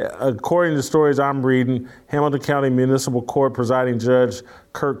 according to stories I'm reading, Hamilton County Municipal Court presiding judge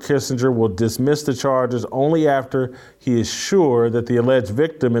Kirk Kissinger will dismiss the charges only after he is sure that the alleged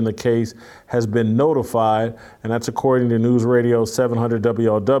victim in the case has been notified. And that's according to News Radio 700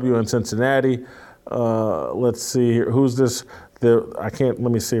 WLW in Cincinnati. Let's see here. Who's this? Let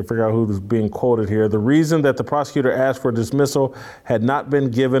me see, figure out who's being quoted here. The reason that the prosecutor asked for dismissal had not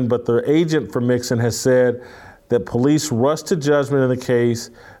been given, but the agent for Mixon has said that police rushed to judgment in the case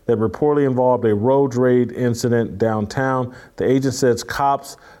that reportedly involved a road rage incident downtown. The agent says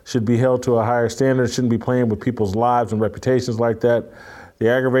cops should be held to a higher standard, shouldn't be playing with people's lives and reputations like that. The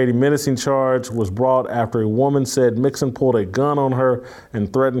aggravating menacing charge was brought after a woman said Mixon pulled a gun on her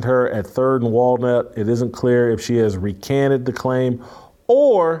and threatened her at 3rd and Walnut. It isn't clear if she has recanted the claim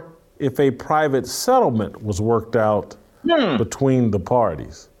or if a private settlement was worked out between the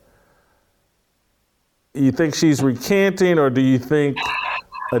parties. You think she's recanting, or do you think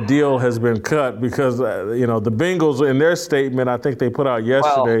a deal has been cut? Because, the Bengals, in their statement, I think they put out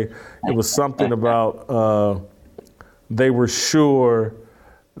yesterday, it was something about they were sure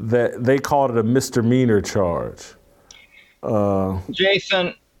that they called it a misdemeanor charge.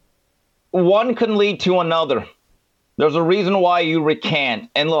 Jason, one can lead to another. There's a reason why you recant.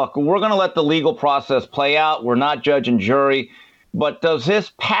 And look, we're going to let the legal process play out. We're not judge and jury. But does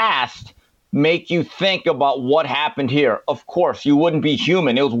his past make you think about what happened here? Of course, you wouldn't be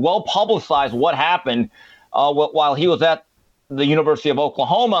human. It was well publicized what happened while he was at the University of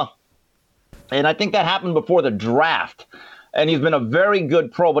Oklahoma. And I think that happened before the draft. And he's been a very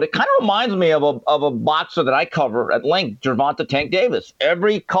good pro. But it kind of reminds me of a boxer that I cover at length, Gervonta Tank Davis.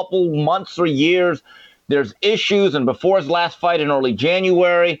 Every couple months or years, there's issues. And before his last fight in early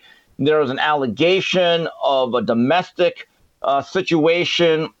January, there was an allegation of a domestic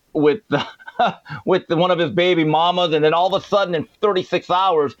situation with one of his baby mamas. And then all of a sudden, in 36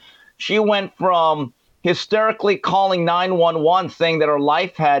 hours, she went from hysterically calling 911 saying that her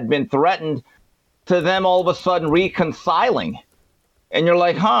life had been threatened to them all of a sudden reconciling. And you're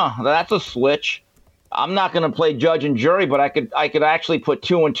like, that's a switch. I'm not going to play judge and jury, but I could actually put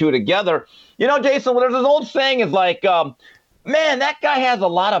 2 and 2 together. Jason, there's this old saying is like, man, that guy has a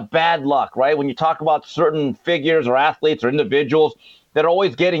lot of bad luck, right? When you talk about certain figures or athletes or individuals that are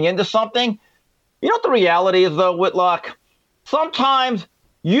always getting into something. You know what the reality is, though, Whitlock? Sometimes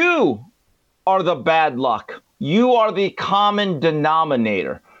you are the bad luck. You are the common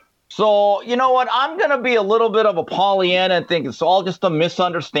denominator. So, you know what? I'm going to be a little bit of a Pollyanna and think it's all just a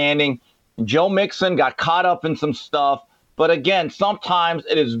misunderstanding. Joe Mixon got caught up in some stuff. But again, sometimes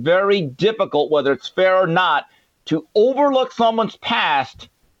it is very difficult, whether it's fair or not, to overlook someone's past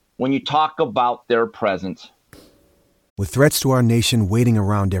when you talk about their presence. With threats to our nation waiting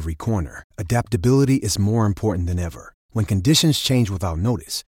around every corner, adaptability is more important than ever. When conditions change without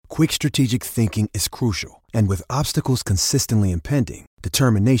notice, quick strategic thinking is crucial. And with obstacles consistently impending,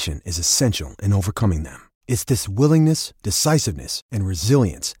 determination is essential in overcoming them. It's this willingness, decisiveness, and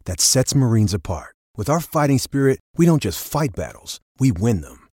resilience that sets Marines apart. With our fighting spirit, we don't just fight battles, we win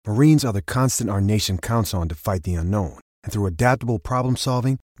them. Marines are the constant our nation counts on to fight the unknown. And through adaptable problem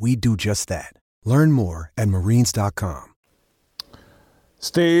solving, we do just that. Learn more at Marines.com.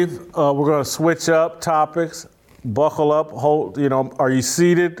 Steve, we're going to switch up topics. Buckle up. Hold. Are you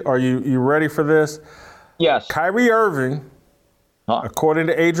seated? Are you ready for this? Yes. Kyrie Irving, according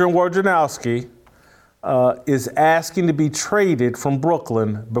to Adrian Wojnarowski, is asking to be traded from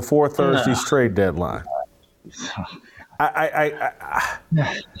Brooklyn before Thursday's trade deadline.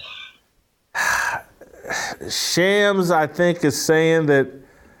 Shams, I think, is saying that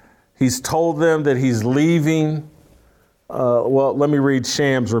he's told them that he's leaving. Well, let me read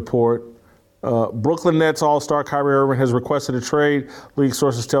Shams' report. Brooklyn Nets All-Star Kyrie Irving has requested a trade. League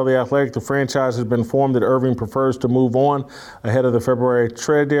sources tell The Athletic the franchise has been informed that Irving prefers to move on ahead of the February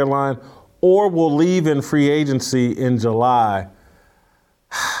trade deadline or will leave in free agency in July.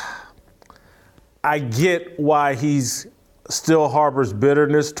 I get why he's still harbors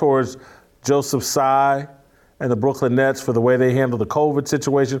bitterness towards Joseph Tsai and the Brooklyn Nets for the way they handled the COVID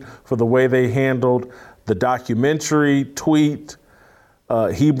situation, for the way they handled the documentary tweet,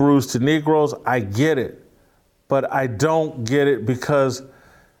 Hebrews to Negroes. I get it, but I don't get it because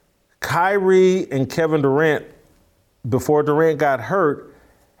Kyrie and Kevin Durant, before Durant got hurt,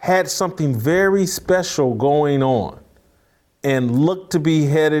 had something very special going on and looked to be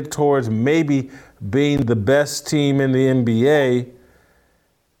headed towards maybe being the best team in the NBA.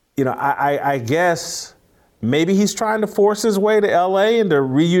 I guess maybe he's trying to force his way to LA and to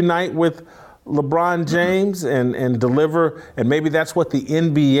reunite with LeBron James and deliver, and maybe that's what the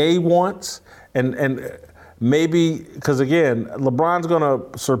NBA wants. And maybe, because again, LeBron's going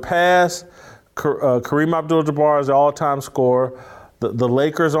to surpass Kareem Abdul-Jabbar as the all-time scorer. The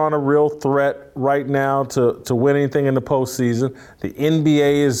Lakers aren't a real threat right now to win anything in the postseason. The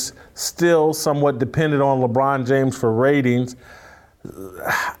NBA is still somewhat dependent on LeBron James for ratings.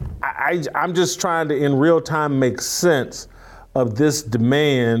 I'm just trying to, in real time, make sense of this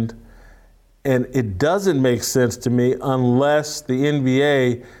demand, and it doesn't make sense to me unless the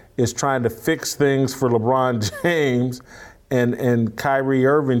NBA is trying to fix things for LeBron James and Kyrie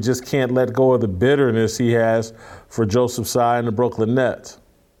Irving just can't let go of the bitterness he has for Joseph Tsai and the Brooklyn Nets.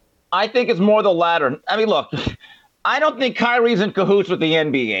 I think it's more the latter. I mean, look, I don't think Kyrie's in cahoots with the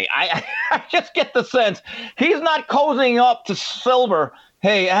NBA. I just get the sense he's not cozying up to Silver.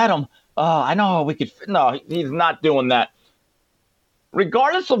 Hey, Adam, I know we could. No, he's not doing that.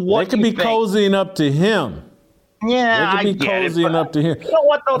 Regardless of what they could be cozying up to him. Yeah, they could be cozying up to him. You know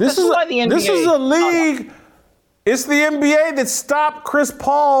what, though? This is why the NBA. This is a league. It's the NBA that stopped Chris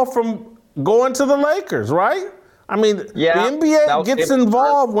Paul from going to the Lakers, right? I mean, the NBA gets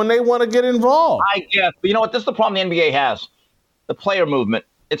involved when they want to get involved. I guess. But you know what? This is the problem the NBA has. The player movement.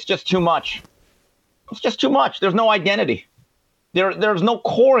 It's just too much. It's just too much. There's no identity. There's no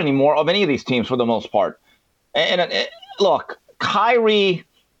core anymore of any of these teams for the most part. And look, Kyrie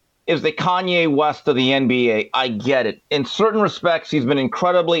is the Kanye West of the NBA. I get it. In certain respects, he's been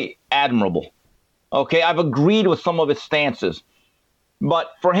incredibly admirable. Okay, I've agreed with some of his stances.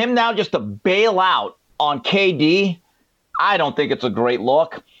 But for him now just to bail out on KD, I don't think it's a great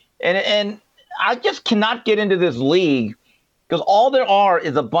look. And I just cannot get into this league because all there are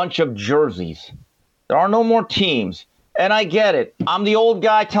is a bunch of jerseys. There are no more teams. And I get it. I'm the old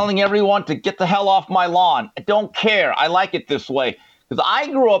guy telling everyone to get the hell off my lawn. I don't care. I like it this way. Because I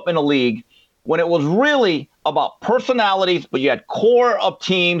grew up in a league when it was really about personalities, but you had core of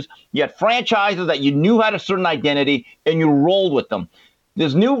teams, you had franchises that you knew had a certain identity, and you rolled with them.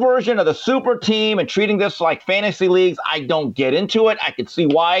 This new version of the super team and treating this like fantasy leagues, I don't get into it. I can see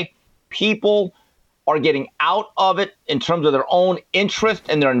why people are getting out of it in terms of their own interest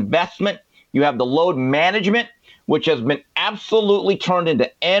and their investment. You have the load management, which has been absolutely turned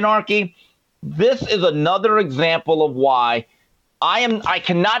into anarchy. This is another example of why I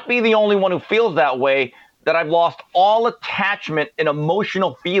cannot be the only one who feels that way, that I've lost all attachment and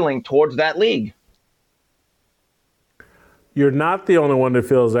emotional feeling towards that league. You're not the only one that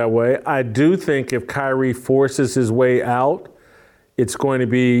feels that way. I do think if Kyrie forces his way out, it's going to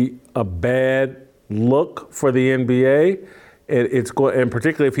be a bad look for the NBA. And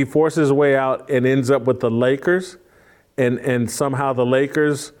particularly if he forces his way out and ends up with the Lakers, and somehow the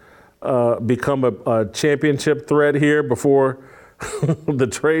Lakers become a championship threat here before the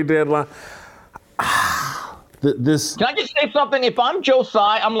trade deadline. This. Can I just say something? If I'm Joe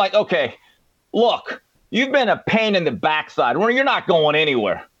Tsai, I'm like, okay, look, you've been a pain in the backside. You're not going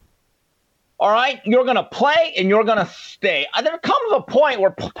anywhere. All right? You're going to play and you're going to stay. There comes a point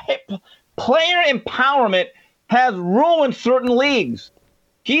where player empowerment has ruined certain leagues.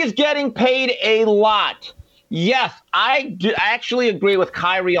 He's getting paid a lot. Yes, I actually agree with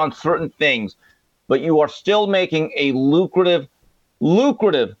Kyrie on certain things, but you are still making a lucrative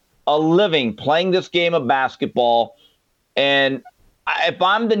a living playing this game of basketball. And if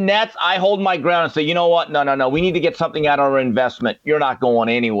I'm the Nets, I hold my ground and say, you know what? No. We need to get something out of our investment. You're not going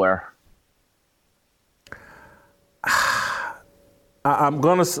anywhere. I'm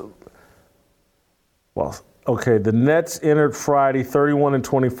going to – well, okay, the Nets entered Friday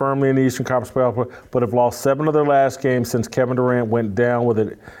 31-20 firmly in the Eastern Conference playoff, but have lost 7 of their last games since Kevin Durant went down with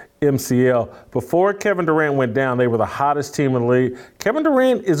an MCL. Before Kevin Durant went down, they were the hottest team in the league. Kevin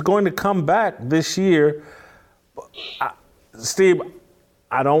Durant is going to come back this year. Steve,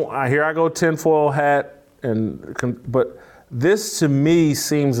 here I go tinfoil hat, but this to me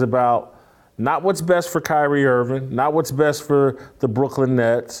seems about not what's best for Kyrie Irving, not what's best for the Brooklyn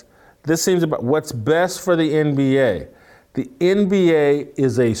Nets. This seems about what's best for the NBA. The NBA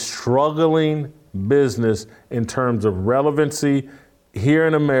is a struggling business in terms of relevancy here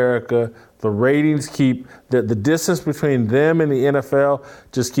in America. The ratings the distance between them and the NFL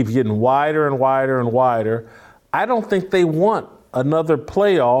just keeps getting wider and wider and wider. I don't think they want another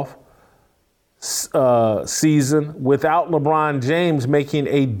playoff season without LeBron James making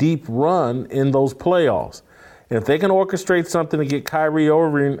a deep run in those playoffs. And if they can orchestrate something to get Kyrie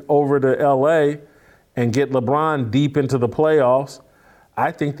over to LA and get LeBron deep into the playoffs,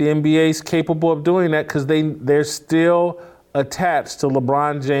 I think the NBA is capable of doing that because they're still attached to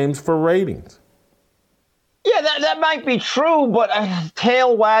LeBron James for ratings. Yeah, that might be true, but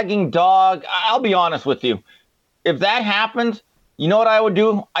tail wagging dog, I'll be honest with you. If that happens, you know what I would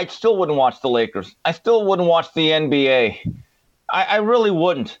do? I still wouldn't watch the Lakers. I still wouldn't watch the NBA. I really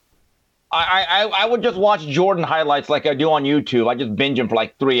wouldn't. I would just watch Jordan highlights like I do on YouTube. I just binge them for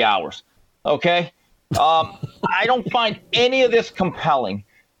like 3 hours. Okay? I don't find any of this compelling.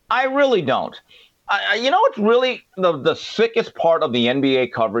 I really don't. You know what's really the sickest part of the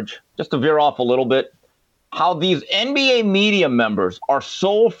NBA coverage? Just to veer off a little bit. How these NBA media members are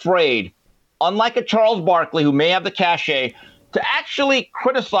so afraid, unlike a Charles Barkley who may have the cachet, to actually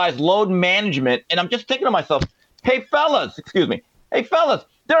criticize load management. And I'm just thinking to myself, hey, fellas,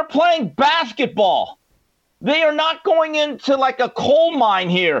 they're playing basketball. They are not going into like a coal mine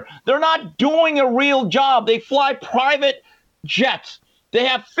here. They're not doing a real job. They fly private jets. They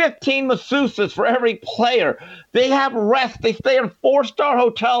have 15 masseuses for every player. They have rest. They stay in 4-star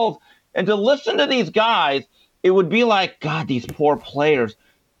hotels. And to listen to these guys, it would be like, God, these poor players,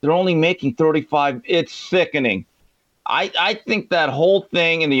 they're only making 35. It's sickening. I think that whole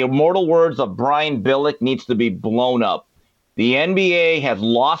thing, in the immortal words of Brian Billick, needs to be blown up. The NBA has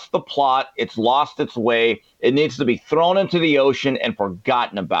lost the plot. It's lost its way. It needs to be thrown into the ocean and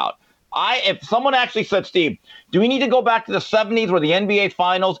forgotten about. If someone actually said, Steve, do we need to go back to the 70s where the NBA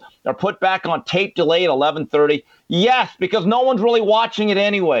finals are put back on tape delay at 11:30? Yes, because no one's really watching it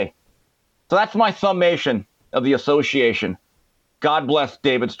anyway. So that's my summation of the association. God bless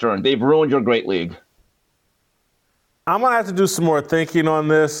David Stern. They've ruined your great league. I'm going to have to do some more thinking on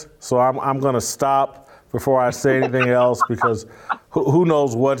this, so I'm going to stop before I say anything else, because who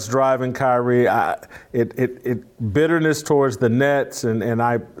knows what's driving Kyrie. Bitterness towards the Nets, and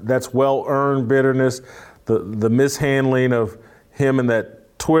that's well-earned bitterness. The mishandling of him in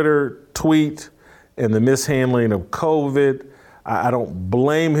that Twitter tweet and the mishandling of COVID. I don't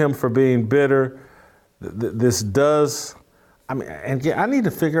blame him for being bitter. This does, I need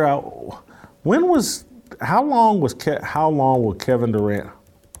to figure out how long will Kevin Durant?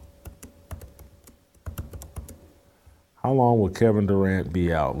 How long will Kevin Durant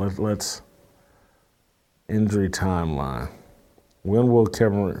be out? Let's injury timeline. When will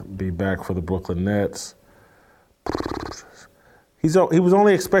Kevin be back for the Brooklyn Nets? He was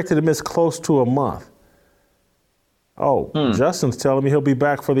only expected to miss close to a month. Justin's telling me he'll be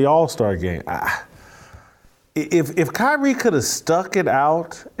back for the All-Star game. If Kyrie could have stuck it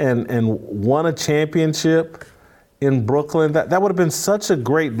out and won a championship in Brooklyn, that would have been such a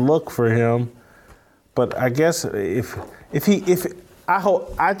great look for him. But I guess I think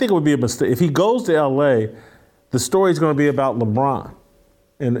it would be a mistake if he goes to LA. The story's going to be about LeBron,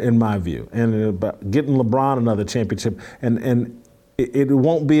 in my view, and about getting LeBron another championship. And it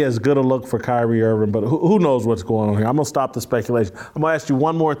won't be as good a look for Kyrie Irving. But who knows what's going on here? I'm going to stop the speculation. I'm going to ask you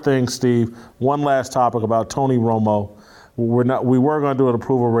one more thing, Steve. One last topic about Tony Romo. we're not. We were going to do an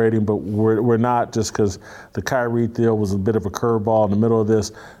approval rating, but we're not, just because the Kyrie deal was a bit of a curveball in the middle of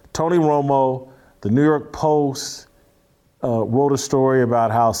this. Tony Romo, the New York Post, wrote a story about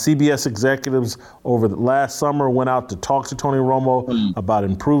how CBS executives over the last summer went out to talk to Tony Romo about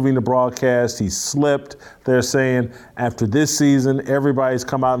improving the broadcast. He slipped. They're saying after this season, everybody's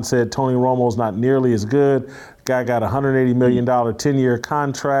come out and said Tony Romo's not nearly as good. Guy got a $180 million 10-year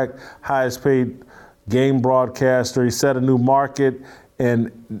contract, highest paid game broadcaster. He set a new market,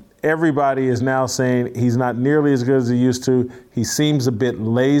 and everybody is now saying he's not nearly as good as he used to. He seems a bit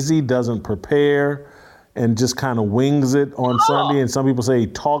lazy, doesn't prepare, and just kind of wings it on Sunday. And some people say he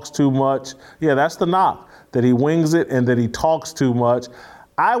talks too much. Yeah, that's the knock, that he wings it and that he talks too much.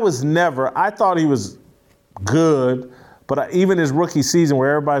 I thought he was good, but even his rookie season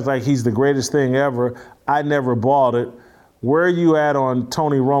where everybody's like he's the greatest thing ever, I never bought it. Where are you at on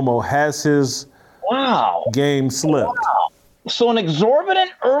Tony Romo? Has his game slipped? Wow. So an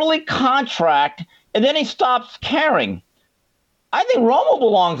exorbitant early contract, and then he stops caring. I think Romo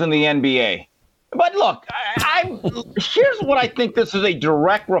belongs in the NBA. But look, here's what I think this is a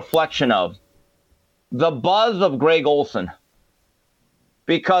direct reflection of. The buzz of Greg Olsen.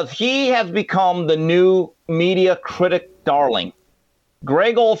 Because he has become the new media critic darling.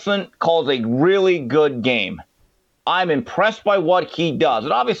 Greg Olsen calls a really good game. I'm impressed by what he does.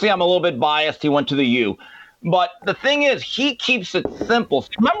 And obviously I'm a little bit biased. He went to the U. But the thing is, he keeps it simple.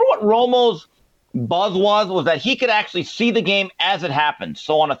 Remember what Romo's buzz was that he could actually see the game as it happened.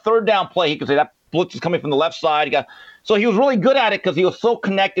 So on a third down play, he could say that blitz is coming from the left side. So he was really good at it because he was so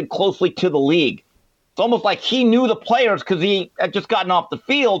connected closely to the league. It's almost like he knew the players because he had just gotten off the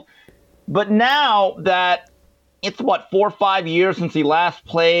field. But now that it's, 4 or 5 years since he last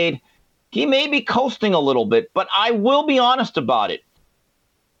played, he may be coasting a little bit. But I will be honest about it.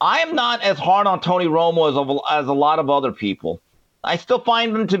 I am not as hard on Tony Romo as a lot of other people. I still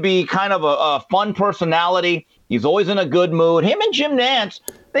find him to be kind of a fun personality. He's always in a good mood. Him and Jim Nantz,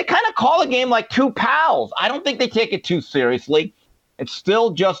 they kind of call a game like two pals. I don't think they take it too seriously. It's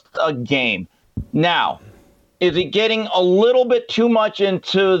still just a game. Now, is he getting a little bit too much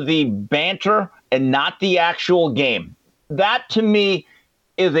into the banter and not the actual game? That, to me,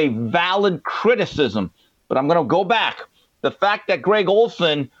 is a valid criticism. But I'm going to go back. The fact that Greg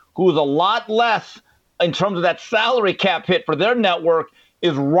Olsen, who's a lot less in terms of that salary cap hit for their network,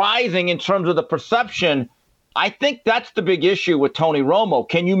 is rising in terms of the perception, I think that's the big issue with Tony Romo.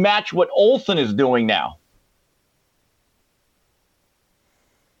 Can you match what Olsen is doing now?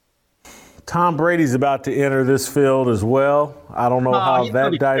 Tom Brady's about to enter this field as well. I don't know how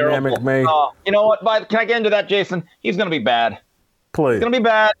that dynamic may. You know what? Can I get into that, Jason? He's going to be bad. Please. He's going to be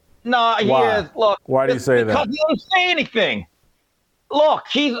bad. No, he is. Look. Why do you say that? Because he doesn't say anything. Look,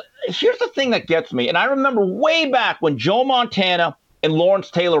 here's the thing that gets me. And I remember way back when Joe Montana and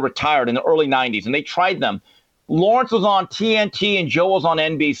Lawrence Taylor retired in the early 90s, and they tried them. Lawrence was on TNT and Joe was on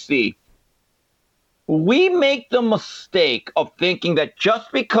NBC. We make the mistake of thinking that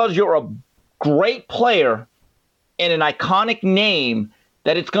just because you're a great player and an iconic name,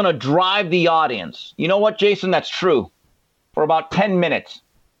 that it's going to drive the audience. You know what, Jason? That's true. For about 10 minutes.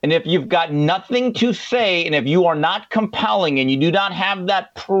 And if you've got nothing to say, and if you are not compelling and you do not have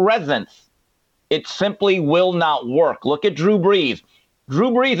that presence, it simply will not work. Look at Drew Brees. Drew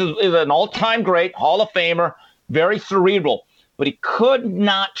Brees is an all-time great, Hall of Famer, very cerebral, but he could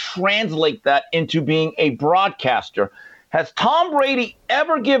not translate that into being a broadcaster. Has Tom Brady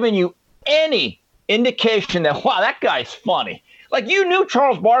ever given you any indication that, wow, that guy's funny? Like, you knew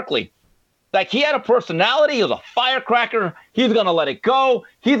Charles Barkley. Like, he had a personality. He was a firecracker. He's going to let it go.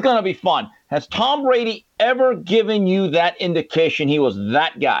 He's going to be fun. Has Tom Brady ever given you that indication he was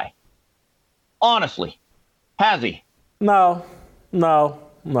that guy? Honestly. Has he? No. But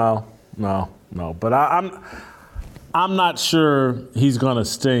I'm not sure he's going to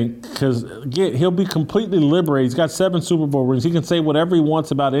stink because, again, he'll be completely liberated. He's got 7 Super Bowl rings. He can say whatever he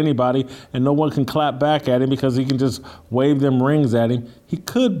wants about anybody, and no one can clap back at him because he can just wave them rings at him. He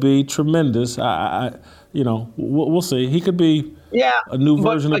could be tremendous. We'll see. He could be a new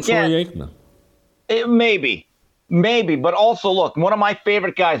version of Troy Aikman. Maybe. But also, look, one of my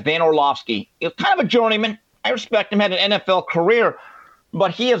favorite guys, Dan Orlovsky, is kind of a journeyman. I respect him, had an NFL career.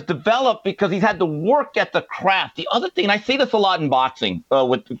 But he has developed because he's had to work at the craft. The other thing, and I see this a lot in boxing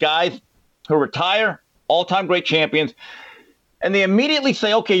with guys who retire, all-time great champions, and they immediately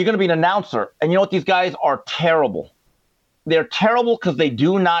say, okay, you're going to be an announcer. And you know what? These guys are terrible. They're terrible because they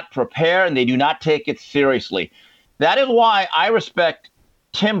do not prepare and they do not take it seriously. That is why I respect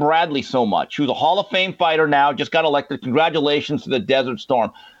Tim Bradley so much, who's a Hall of Fame fighter now, just got elected. Congratulations to the Desert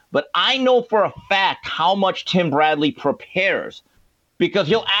Storm. but I know for a fact how much Tim Bradley prepares, because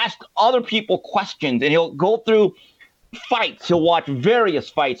he'll ask other people questions and he'll go through fights. He'll watch various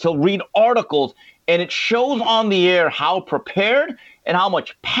fights. He'll read articles, and it shows on the air how prepared and how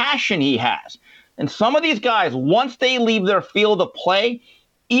much passion he has. And some of these guys, once they leave their field of play,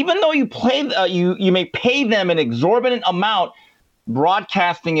 even though you may pay them an exorbitant amount,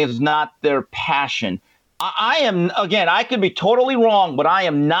 broadcasting is not their passion. I could be totally wrong, but I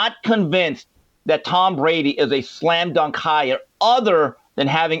am not convinced that Tom Brady is a slam dunk hire other than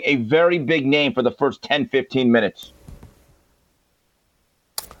having a very big name for the first 10, 15 minutes.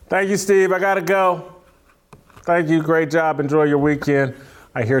 Thank you, Steve. I got to go. Thank you. Great job. Enjoy your weekend.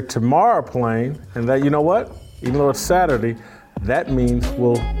 I hear tomorrow playing, and that, you know what? Even though it's Saturday, that means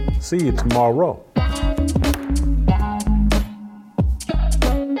we'll see you tomorrow.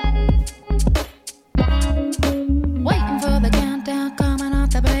 Waiting for the countdown, coming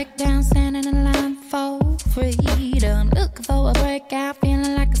off the breakdown, standing in line for freedom. Looking for a breakout,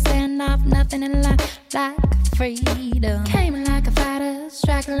 feeling like a standoff, nothing in life like freedom. Came like a fighter,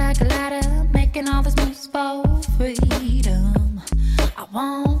 striking like a ladder, making all these moves for freedom. I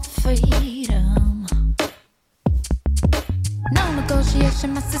want freedom. No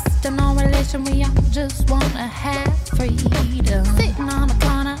negotiation, my sister, no relation. We all just wanna have freedom. Sitting on a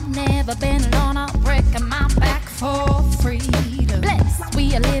corner, never been alone. I'm breaking my back for freedom. Blessed,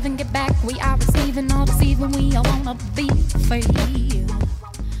 we are living, get back. We are receiving, all deceiving. We all wanna be free.